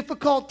most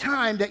difficult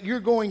time that you're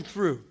going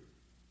through.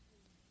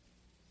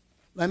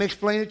 Let me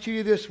explain it to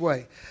you this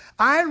way.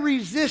 I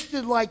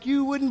resisted like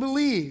you wouldn't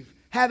believe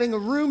having a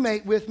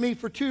roommate with me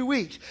for 2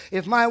 weeks.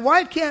 If my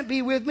wife can't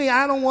be with me,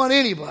 I don't want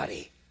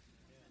anybody.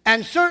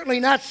 And certainly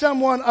not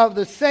someone of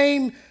the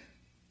same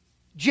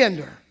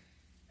gender.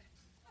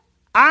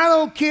 I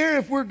don't care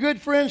if we're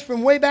good friends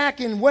from way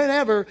back in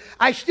whenever.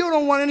 I still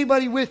don't want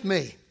anybody with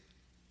me.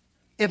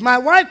 If my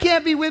wife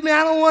can't be with me,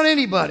 I don't want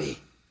anybody.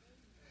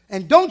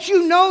 And don't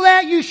you know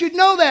that? You should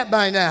know that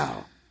by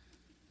now.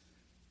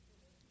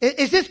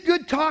 Is this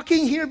good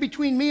talking here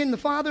between me and the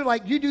Father?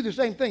 Like you do the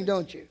same thing,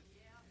 don't you?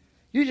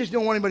 You just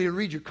don't want anybody to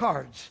read your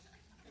cards.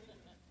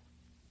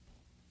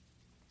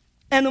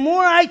 And the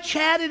more I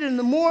chatted and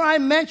the more I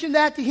mentioned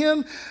that to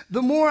him,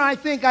 the more I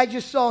think I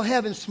just saw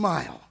heaven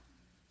smile.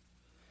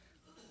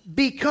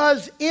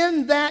 Because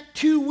in that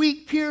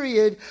 2-week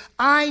period,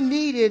 I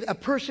needed a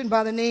person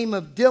by the name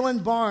of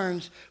Dylan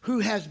Barnes who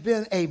has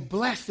been a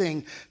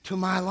blessing to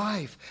my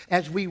life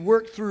as we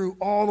work through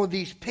all of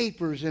these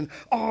papers and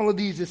all of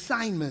these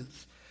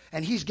assignments.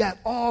 And he's got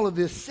all of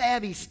this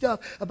savvy stuff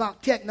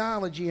about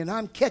technology, and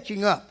I'm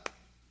catching up.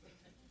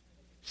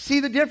 See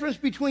the difference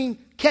between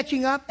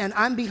catching up and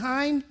I'm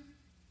behind?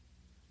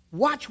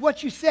 Watch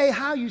what you say,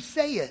 how you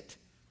say it.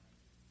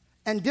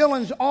 And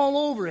Dylan's all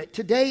over it.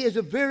 Today is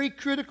a very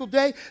critical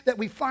day that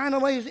we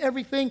finalize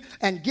everything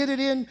and get it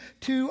in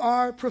to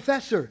our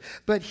professor.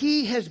 But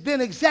he has been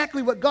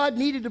exactly what God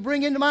needed to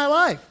bring into my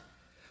life.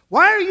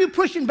 Why are you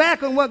pushing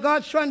back on what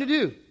God's trying to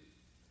do?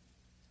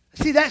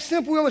 See, that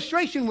simple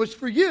illustration was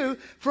for you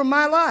from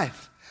my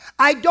life.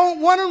 I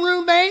don't want a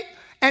roommate,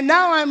 and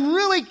now I'm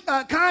really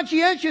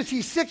conscientious.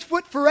 He's 6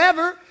 foot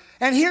forever,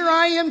 and here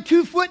I am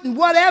 2 foot and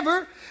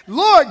whatever.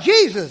 Lord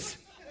Jesus.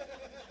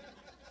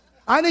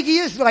 I think he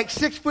is like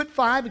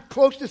 6'5",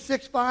 close to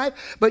 6'5".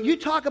 But you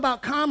talk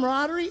about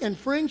camaraderie and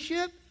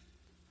friendship.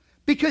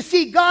 Because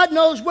see, God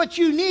knows what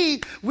you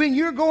need when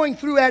you're going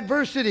through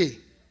adversity.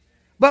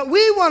 But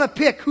we want to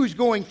pick who's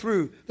going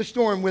through the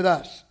storm with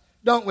us,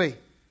 don't we?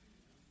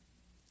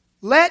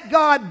 Let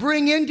God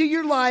bring into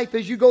your life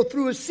as you go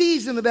through a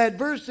season of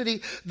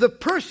adversity the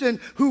person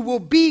who will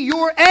be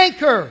your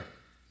anchor.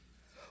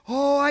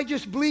 Oh, I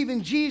just believe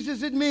in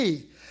Jesus and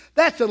me.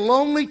 That's a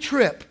lonely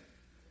trip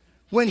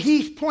when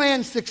he's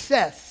planned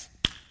success.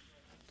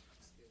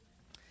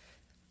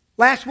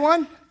 Last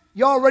one.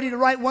 Y'all ready to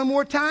write one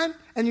more time?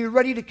 And you're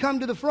ready to come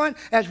to the front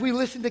as we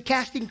listen to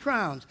Casting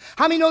Crowns.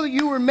 How many know that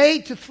you were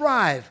made to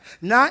thrive,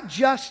 not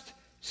just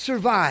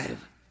survive?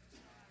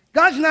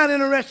 God's not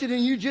interested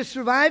in you just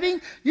surviving.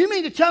 You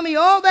mean to tell me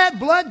all that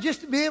blood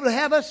just to be able to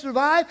have us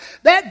survive?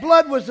 That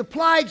blood was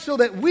applied so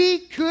that we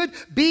could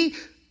be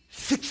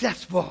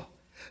successful,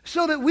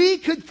 so that we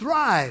could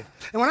thrive.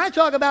 And when I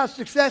talk about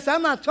success,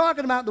 I'm not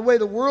talking about the way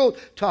the world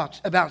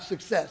talks about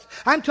success.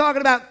 I'm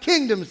talking about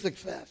kingdom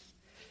success.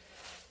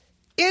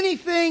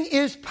 Anything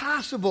is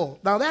possible.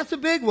 Now, that's a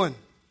big one.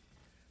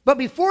 But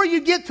before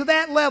you get to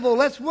that level,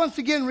 let's once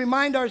again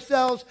remind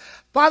ourselves,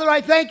 Father,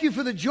 I thank you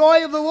for the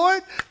joy of the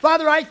Lord.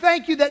 Father, I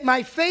thank you that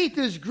my faith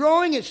is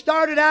growing. It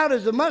started out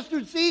as a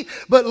mustard seed,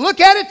 but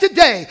look at it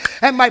today.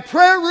 And my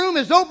prayer room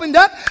is opened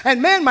up,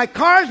 and man, my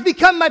car's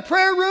become my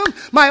prayer room.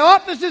 My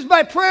office is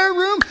my prayer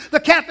room. The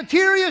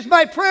cafeteria is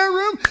my prayer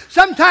room.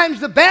 Sometimes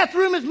the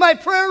bathroom is my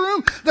prayer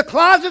room. The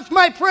closet's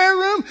my prayer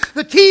room.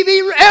 The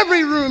TV,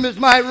 every room is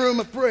my room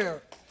of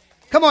prayer.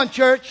 Come on,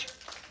 church.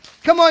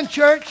 Come on,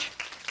 church.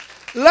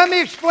 Let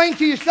me explain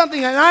to you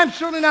something, and I'm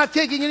certainly not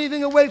taking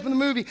anything away from the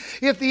movie.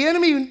 If the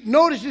enemy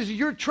notices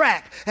your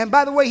track, and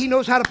by the way, he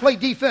knows how to play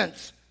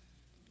defense.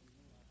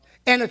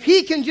 And if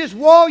he can just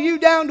wall you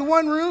down to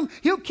one room,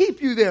 he'll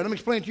keep you there. Let me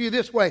explain to you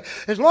this way.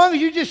 As long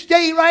as you just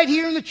stay right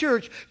here in the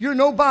church, you're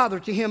no bother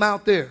to him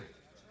out there.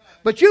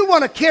 But you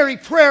want to carry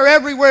prayer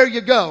everywhere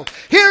you go.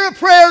 Here a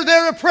prayer,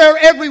 there a prayer,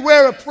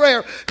 everywhere a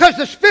prayer, because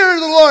the Spirit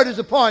of the Lord is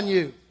upon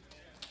you.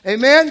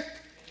 Amen?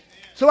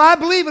 So I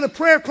believe in a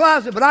prayer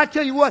closet, but I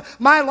tell you what,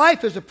 my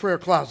life is a prayer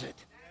closet.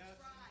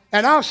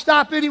 And I'll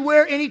stop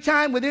anywhere,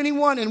 anytime with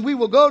anyone, and we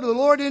will go to the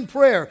Lord in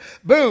prayer.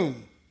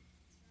 Boom.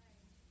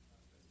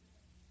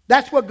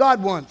 That's what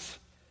God wants.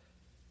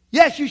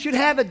 Yes, you should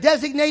have a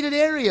designated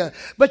area,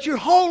 but your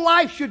whole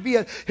life should be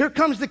here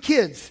comes the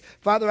kids.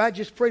 Father, I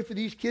just pray for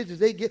these kids as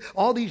they get,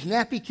 all these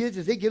nappy kids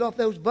as they get off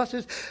those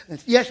buses.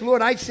 And yes,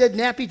 Lord, I said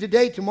nappy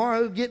today. Tomorrow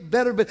it'll get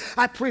better, but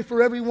I pray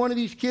for every one of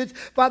these kids.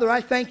 Father, I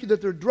thank you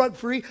that they're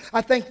drug-free.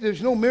 I thank you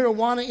there's no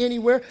marijuana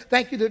anywhere.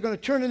 Thank you they're going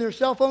to turn in their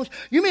cell phones.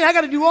 You mean I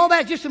got to do all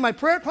that just in my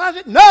prayer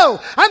closet? No,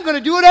 I'm going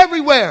to do it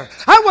everywhere.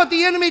 I want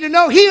the enemy to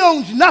know he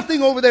owns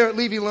nothing over there at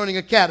Levy Learning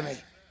Academy.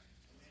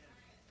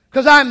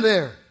 Because I'm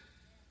there.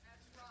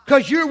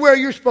 Because you're where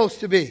you're supposed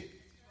to be.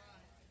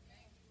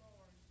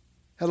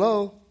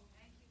 Hello?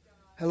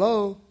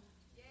 Hello?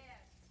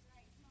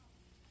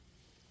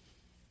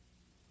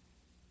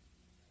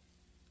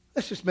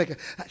 Let's just make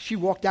she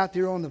walked out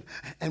there on the,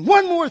 and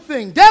one more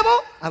thing, devil.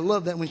 I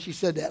love that when she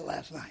said that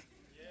last night.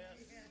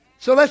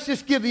 So let's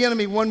just give the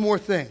enemy one more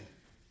thing.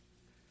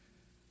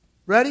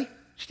 Ready?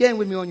 Stand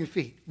with me on your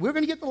feet. We're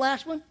going to get the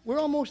last one. We're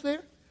almost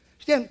there.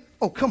 Stand.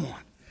 Oh, come on.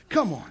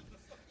 Come on.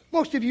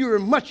 Most of you are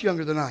much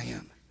younger than I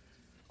am.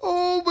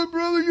 Oh, but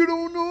brother, you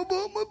don't know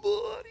about my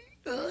body.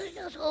 Oh,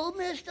 it's all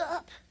messed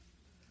up.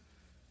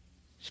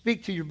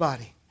 Speak to your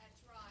body.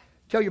 That's right.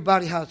 Tell your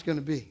body how it's going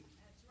to be. That's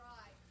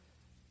right.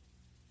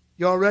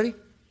 Y'all ready?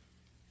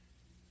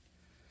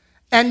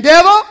 And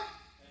devil,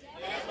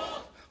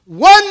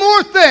 one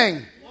more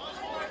thing.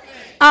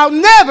 I'll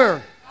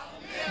never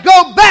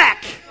go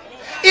back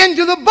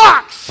into the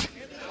box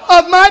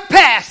of my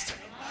past.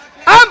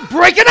 I'm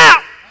breaking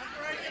out.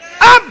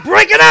 I'm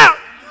breaking out.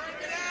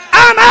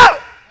 I'm out.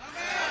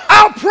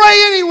 I'll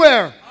pray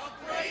anywhere,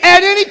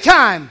 at any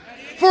time,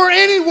 for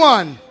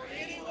anyone.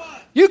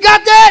 You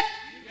got that?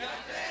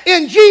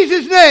 In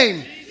Jesus'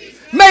 name,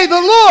 may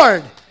the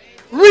Lord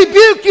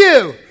rebuke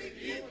you.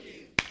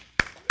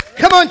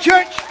 Come on,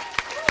 church.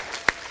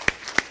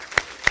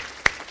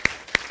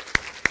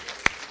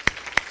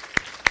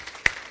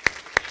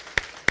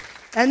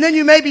 And then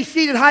you may be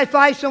seated,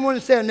 high-five someone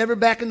and say, I'm never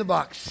back in the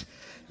box.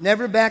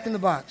 Never back in the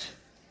box.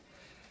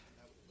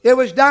 It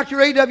was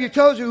Dr. A.W.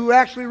 Tozer who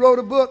actually wrote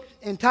a book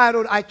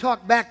entitled, I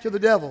Talk Back to the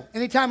Devil.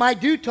 Anytime I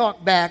do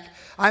talk back,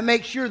 I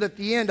make sure that at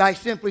the end I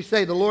simply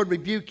say, the Lord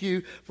rebuke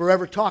you for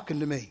ever talking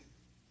to me.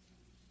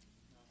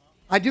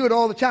 I do it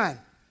all the time.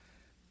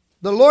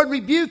 The Lord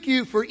rebuke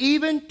you for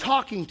even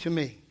talking to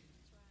me.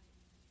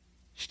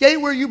 Stay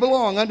where you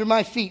belong, under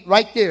my feet,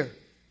 right there.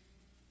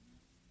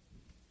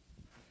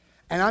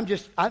 And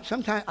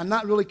sometimes I'm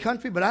not really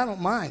country, but I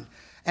don't mind.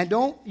 And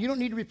you don't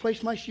need to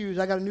replace my shoes.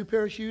 I got a new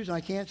pair of shoes and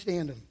I can't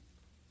stand them.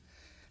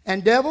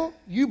 And devil,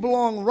 you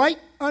belong right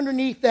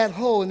underneath that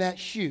hole in that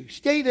shoe.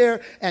 Stay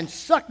there and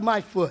suck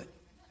my foot.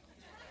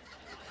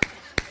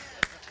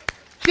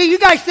 See, you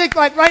guys think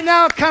like right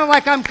now, kind of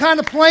like I'm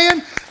kind of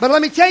playing, but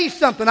let me tell you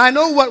something. I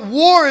know what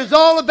war is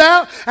all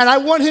about, and I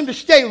want him to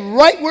stay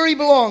right where he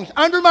belongs,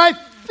 under my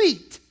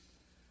feet,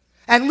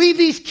 and leave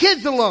these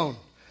kids alone,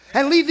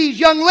 and leave these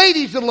young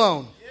ladies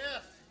alone.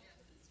 Yes.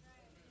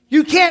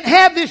 You can't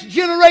have this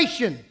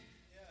generation.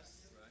 Yes.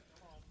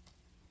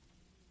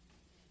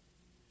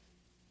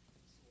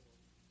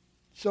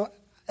 So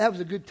that was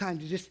a good time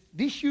to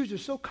these shoes are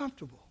so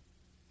comfortable.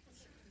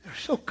 They're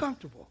so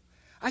comfortable.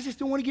 I just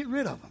don't want to get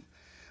rid of them.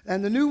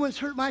 And the new ones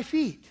hurt my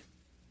feet.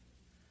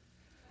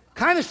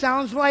 Kind of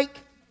sounds like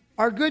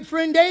our good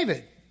friend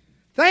David.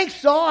 Thanks,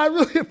 Saul. I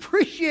really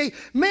appreciate.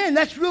 Man,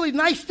 that's really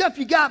nice stuff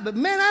you got. But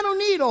man, I don't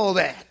need all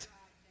that.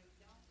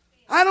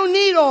 I don't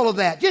need all of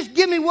that. Just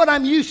give me what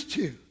I'm used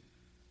to.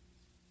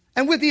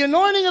 And with the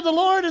anointing of the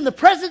Lord and the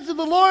presence of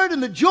the Lord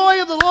and the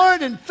joy of the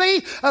Lord and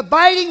faith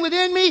abiding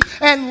within me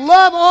and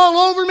love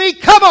all over me,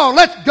 come on,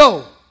 let's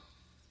go.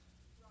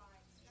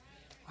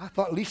 I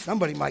thought at least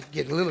somebody might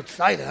get a little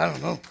excited. I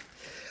don't know.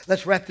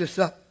 Let's wrap this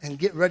up and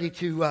get ready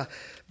to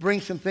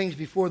bring some things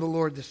before the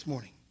Lord this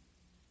morning.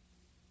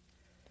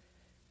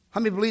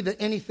 How many believe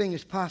that anything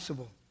is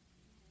possible?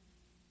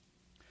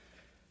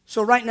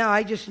 So right now,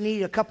 I just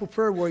need a couple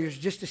prayer warriors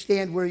just to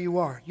stand where you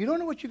are. You don't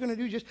know what you're going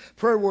to do, just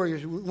prayer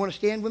warriors. Want to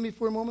stand with me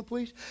for a moment,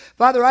 please?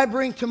 Father, I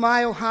bring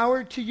Tamayo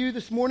Howard to you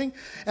this morning.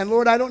 And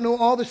Lord, I don't know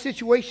all the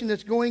situation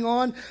that's going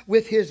on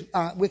with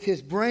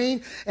his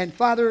brain. And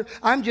Father,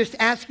 I'm just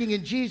asking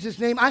in Jesus'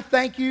 name, I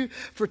thank you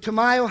for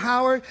Tamayo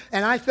Howard.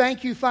 And I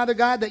thank you, Father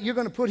God, that you're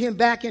going to put him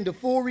back into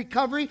full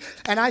recovery.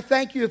 And I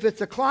thank you if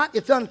it's a clot,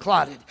 it's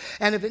unclotted.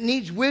 And if it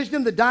needs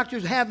wisdom, the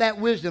doctors have that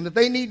wisdom. If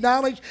they need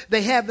knowledge,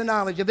 they have the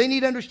knowledge. If they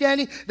need understanding,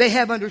 they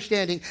have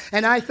understanding.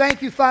 And I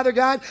thank you, Father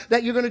God,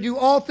 that you're going to do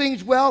all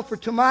things well for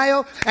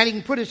Tamayo, and he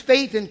can put his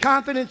faith and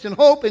confidence and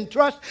hope and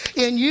trust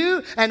in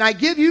you. And I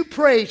give you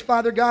praise,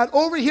 Father God.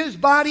 Over his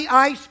body,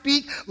 I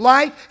speak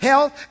life,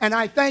 health, and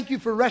I thank you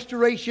for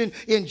restoration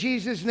in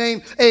Jesus'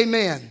 name.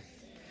 Amen.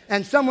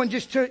 And someone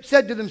just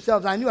said to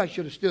themselves, I knew I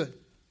should have stood.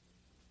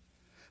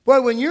 Boy,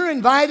 when you're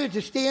invited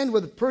to stand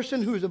with a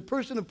person who is a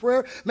person of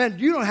prayer, man,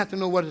 you don't have to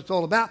know what it's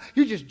all about.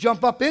 You just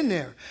jump up in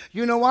there.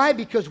 You know why?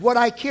 Because what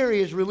I carry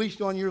is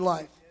released on your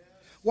life.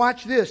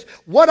 Watch this.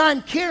 What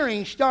I'm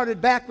carrying started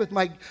back with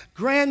my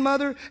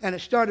grandmother, and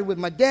it started with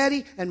my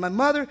daddy and my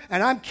mother,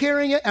 and I'm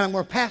carrying it, and I'm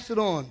going to pass it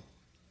on.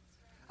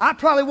 I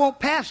probably won't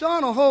pass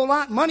on a whole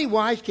lot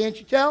money-wise, can't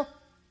you tell?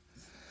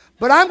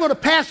 But I'm going to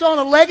pass on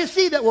a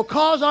legacy that will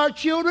cause our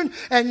children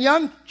and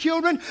young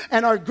children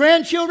and our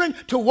grandchildren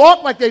to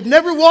walk like they've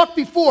never walked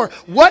before.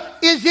 What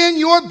is in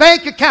your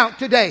bank account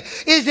today?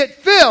 Is it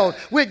filled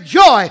with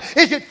joy?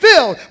 Is it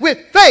filled with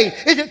faith?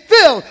 Is it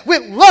filled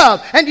with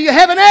love? And do you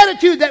have an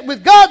attitude that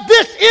with God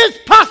this is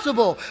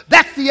possible?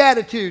 That's the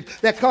attitude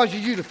that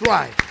causes you to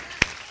thrive.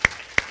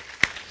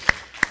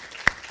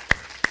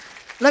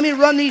 Let me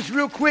run these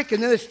real quick,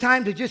 and then it's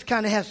time to just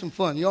kind of have some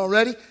fun. You all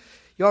ready?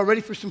 You all ready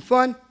for some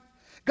fun?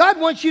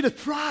 God wants you to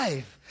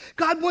thrive.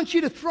 God wants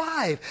you to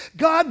thrive.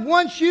 God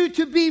wants you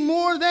to be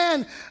more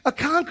than a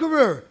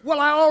conqueror. Well,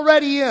 I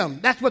already am.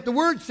 That's what the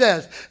word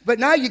says. But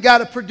now you got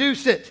to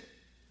produce it.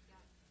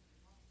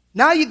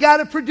 Now you got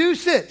to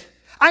produce it.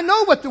 I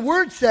know what the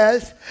word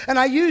says, and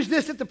I used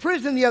this at the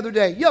prison the other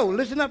day. Yo,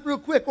 listen up real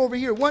quick over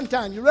here one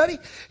time. You ready?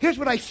 Here's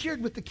what I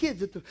shared with the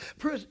kids at the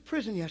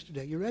prison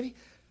yesterday. You ready?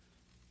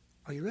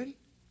 Are you ready?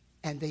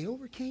 And they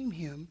overcame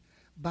him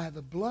by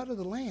the blood of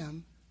the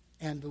Lamb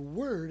and the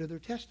word of their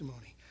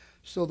testimony.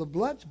 So the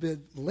blood's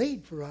been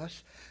laid for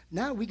us.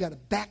 Now we got to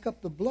back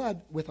up the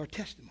blood with our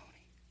testimony.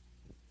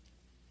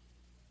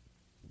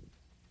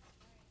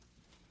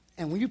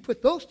 And when you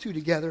put those two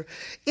together,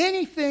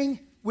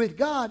 anything with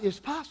God is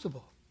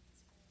possible.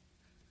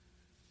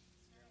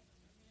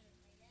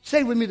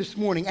 Say with me this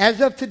morning,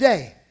 as of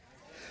today,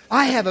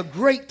 I have a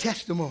great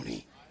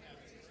testimony.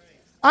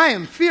 I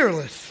am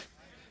fearless,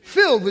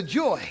 filled with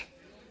joy,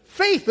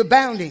 faith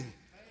abounding,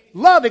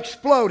 love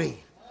exploding.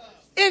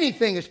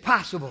 Anything is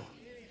possible.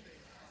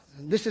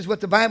 And this is what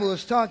the Bible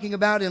is talking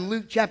about in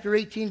Luke chapter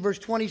 18, verse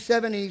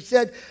 27. And he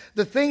said,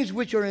 the things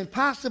which are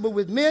impossible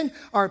with men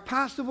are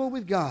possible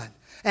with God.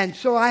 And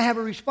so I have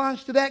a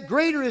response to that.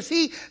 Greater is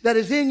he that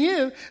is in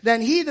you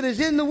than he that is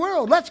in the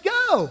world. Let's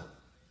go.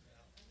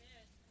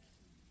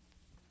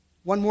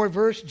 One more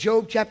verse,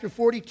 Job chapter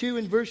 42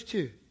 and verse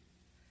 2.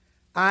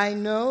 I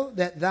know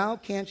that thou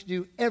canst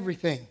do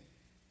everything,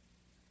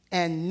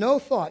 and no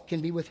thought can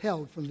be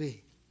withheld from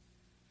thee.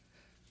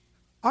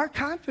 Our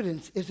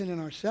confidence isn't in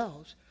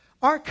ourselves.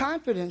 Our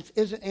confidence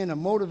isn't in a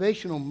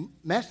motivational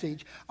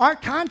message. Our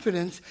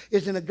confidence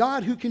is in a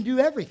God who can do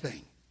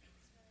everything.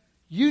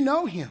 You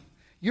know him.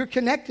 You're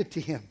connected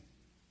to him.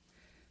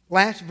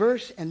 Last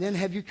verse, and then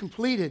have you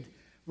completed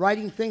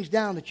writing things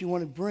down that you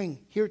want to bring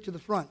here to the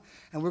front?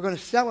 And we're going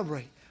to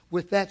celebrate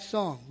with that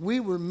song. We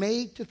were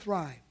made to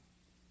thrive.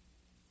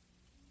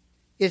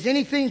 Is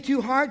anything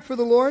too hard for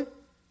the Lord?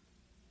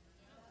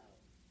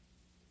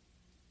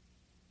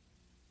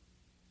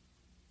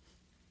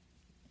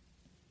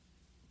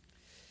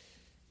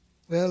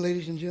 Well,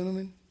 ladies and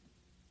gentlemen,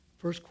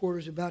 first quarter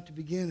is about to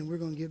begin and we're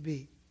going to get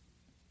beat.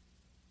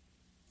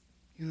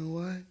 You know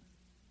why?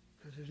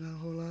 Because there's not a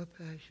whole lot of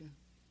passion.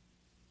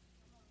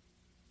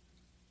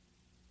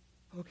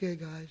 Okay,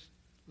 guys,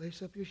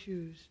 lace up your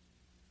shoes.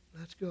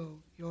 Let's go.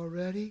 You all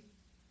ready?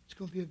 It's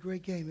going to be a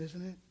great game,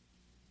 isn't it?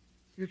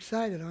 You're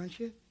excited, aren't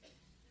you?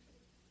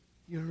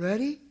 You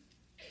ready?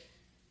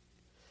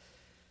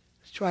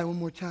 Let's try one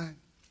more time.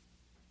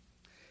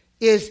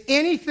 Is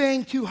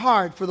anything too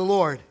hard for the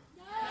Lord?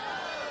 No.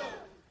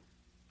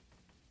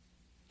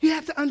 You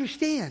have to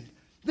understand,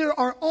 there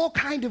are all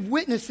kinds of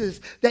witnesses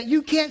that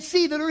you can't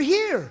see that are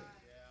here.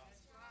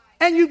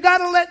 And you've got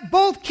to let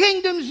both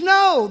kingdoms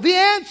know the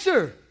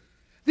answer.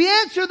 The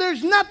answer,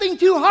 there's nothing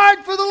too hard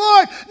for the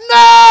Lord.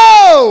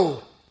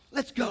 No!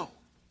 Let's go.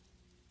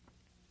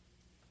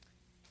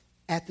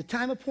 At the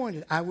time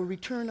appointed, I will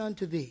return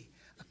unto thee,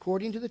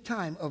 according to the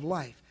time of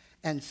life,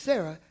 and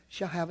Sarah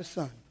shall have a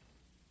son.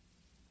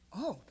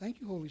 Oh, thank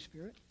you, Holy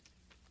Spirit.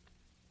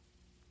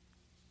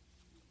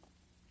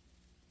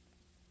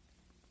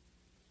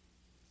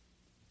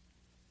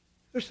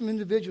 There's some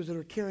individuals that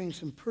are carrying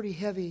some pretty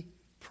heavy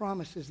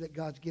promises that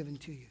God's given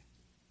to you.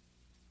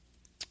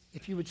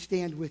 If you would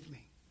stand with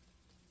me.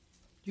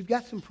 You've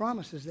got some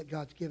promises that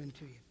God's given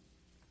to you.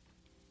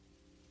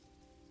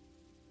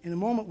 In a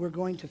moment, we're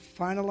going to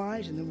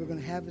finalize, and then we're going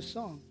to have the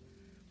song.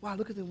 Wow,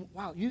 look at the,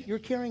 wow, you're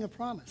carrying a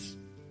promise.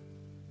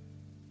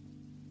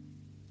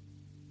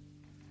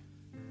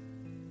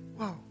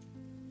 Wow.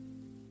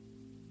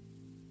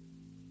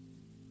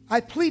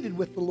 I pleaded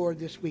with the Lord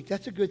this week.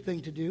 That's a good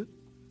thing to do.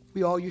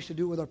 We all used to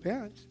do it with our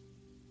parents.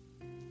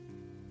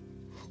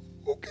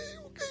 Okay,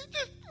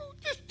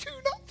 just 2,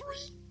 not 3.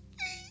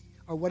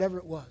 Or whatever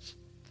it was.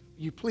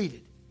 You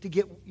pleaded to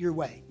get your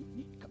way.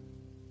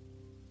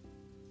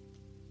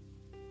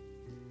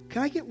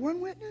 Can I get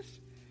one witness?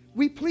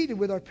 We pleaded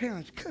with our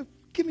parents. Come,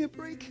 give me a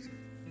break.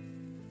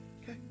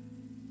 Okay.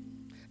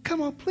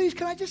 Come on, please.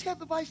 Can I just have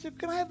the bicep?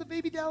 Can I have the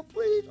baby down,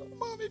 please? Oh,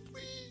 Mommy,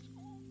 please.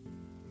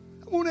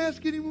 I won't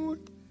ask anymore.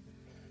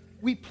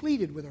 We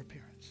pleaded with our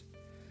parents.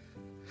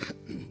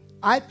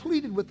 I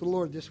pleaded with the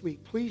Lord this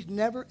week. Please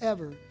never,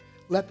 ever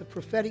let the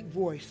prophetic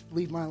voice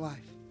leave my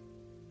life.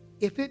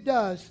 If it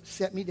does,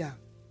 set me down.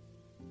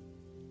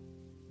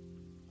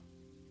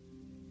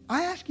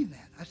 I asked him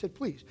that. I said,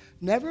 please,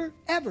 never,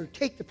 ever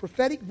take the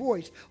prophetic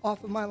voice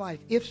off of my life.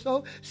 If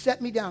so,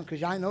 set me down,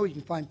 because I know you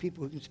can find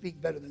people who can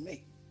speak better than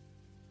me.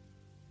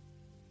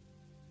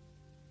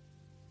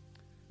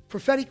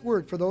 Prophetic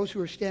word for those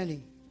who are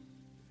standing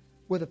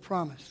with a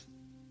promise.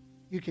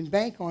 You can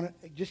bank on it.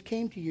 It just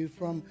came to you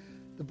from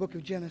the book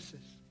of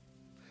Genesis.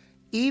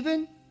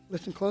 Even,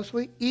 listen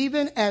closely,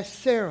 even as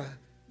Sarah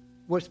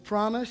was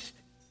promised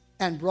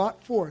and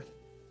brought forth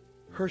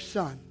her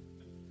son,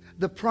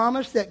 the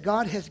promise that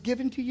God has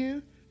given to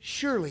you,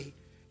 surely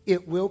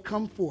it will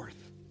come forth.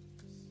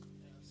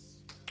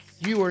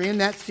 You are in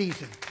that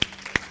season.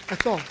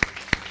 That's all.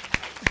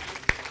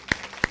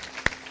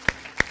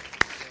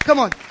 Come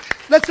on.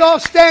 Let's all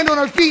stand on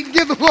our feet and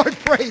give the Lord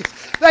praise.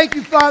 Thank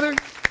you, Father.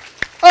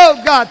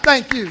 Oh, God,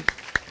 thank you.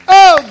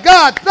 Oh,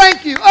 God,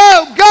 thank you.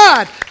 Oh,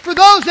 God, for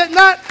those that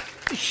not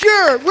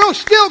sure, we'll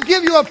still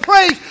give you a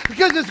praise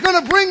because it's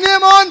going to bring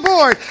them on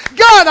board.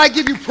 God, I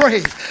give you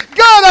praise.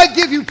 God, I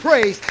give you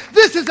praise.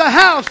 This is a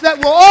house that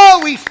will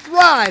always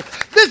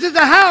thrive. This is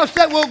a house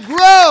that will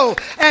grow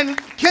and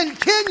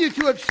continue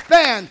to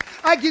expand.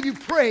 I give you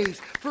praise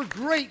for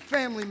great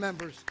family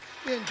members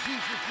in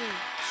Jesus' name.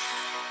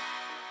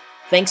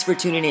 Thanks for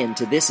tuning in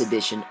to this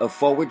edition of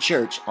Forward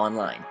Church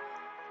Online.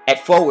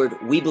 At Forward,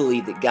 we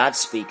believe that God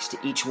speaks to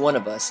each one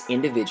of us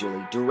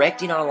individually,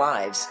 directing our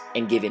lives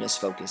and giving us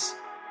focus.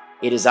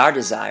 It is our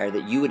desire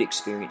that you would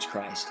experience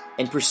Christ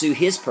and pursue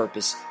His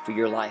purpose for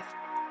your life.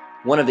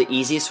 One of the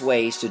easiest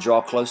ways to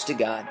draw close to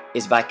God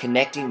is by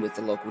connecting with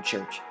the local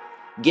church.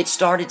 Get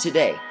started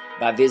today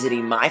by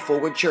visiting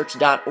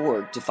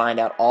myforwardchurch.org to find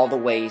out all the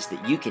ways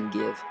that you can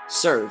give,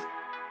 serve,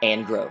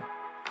 and grow.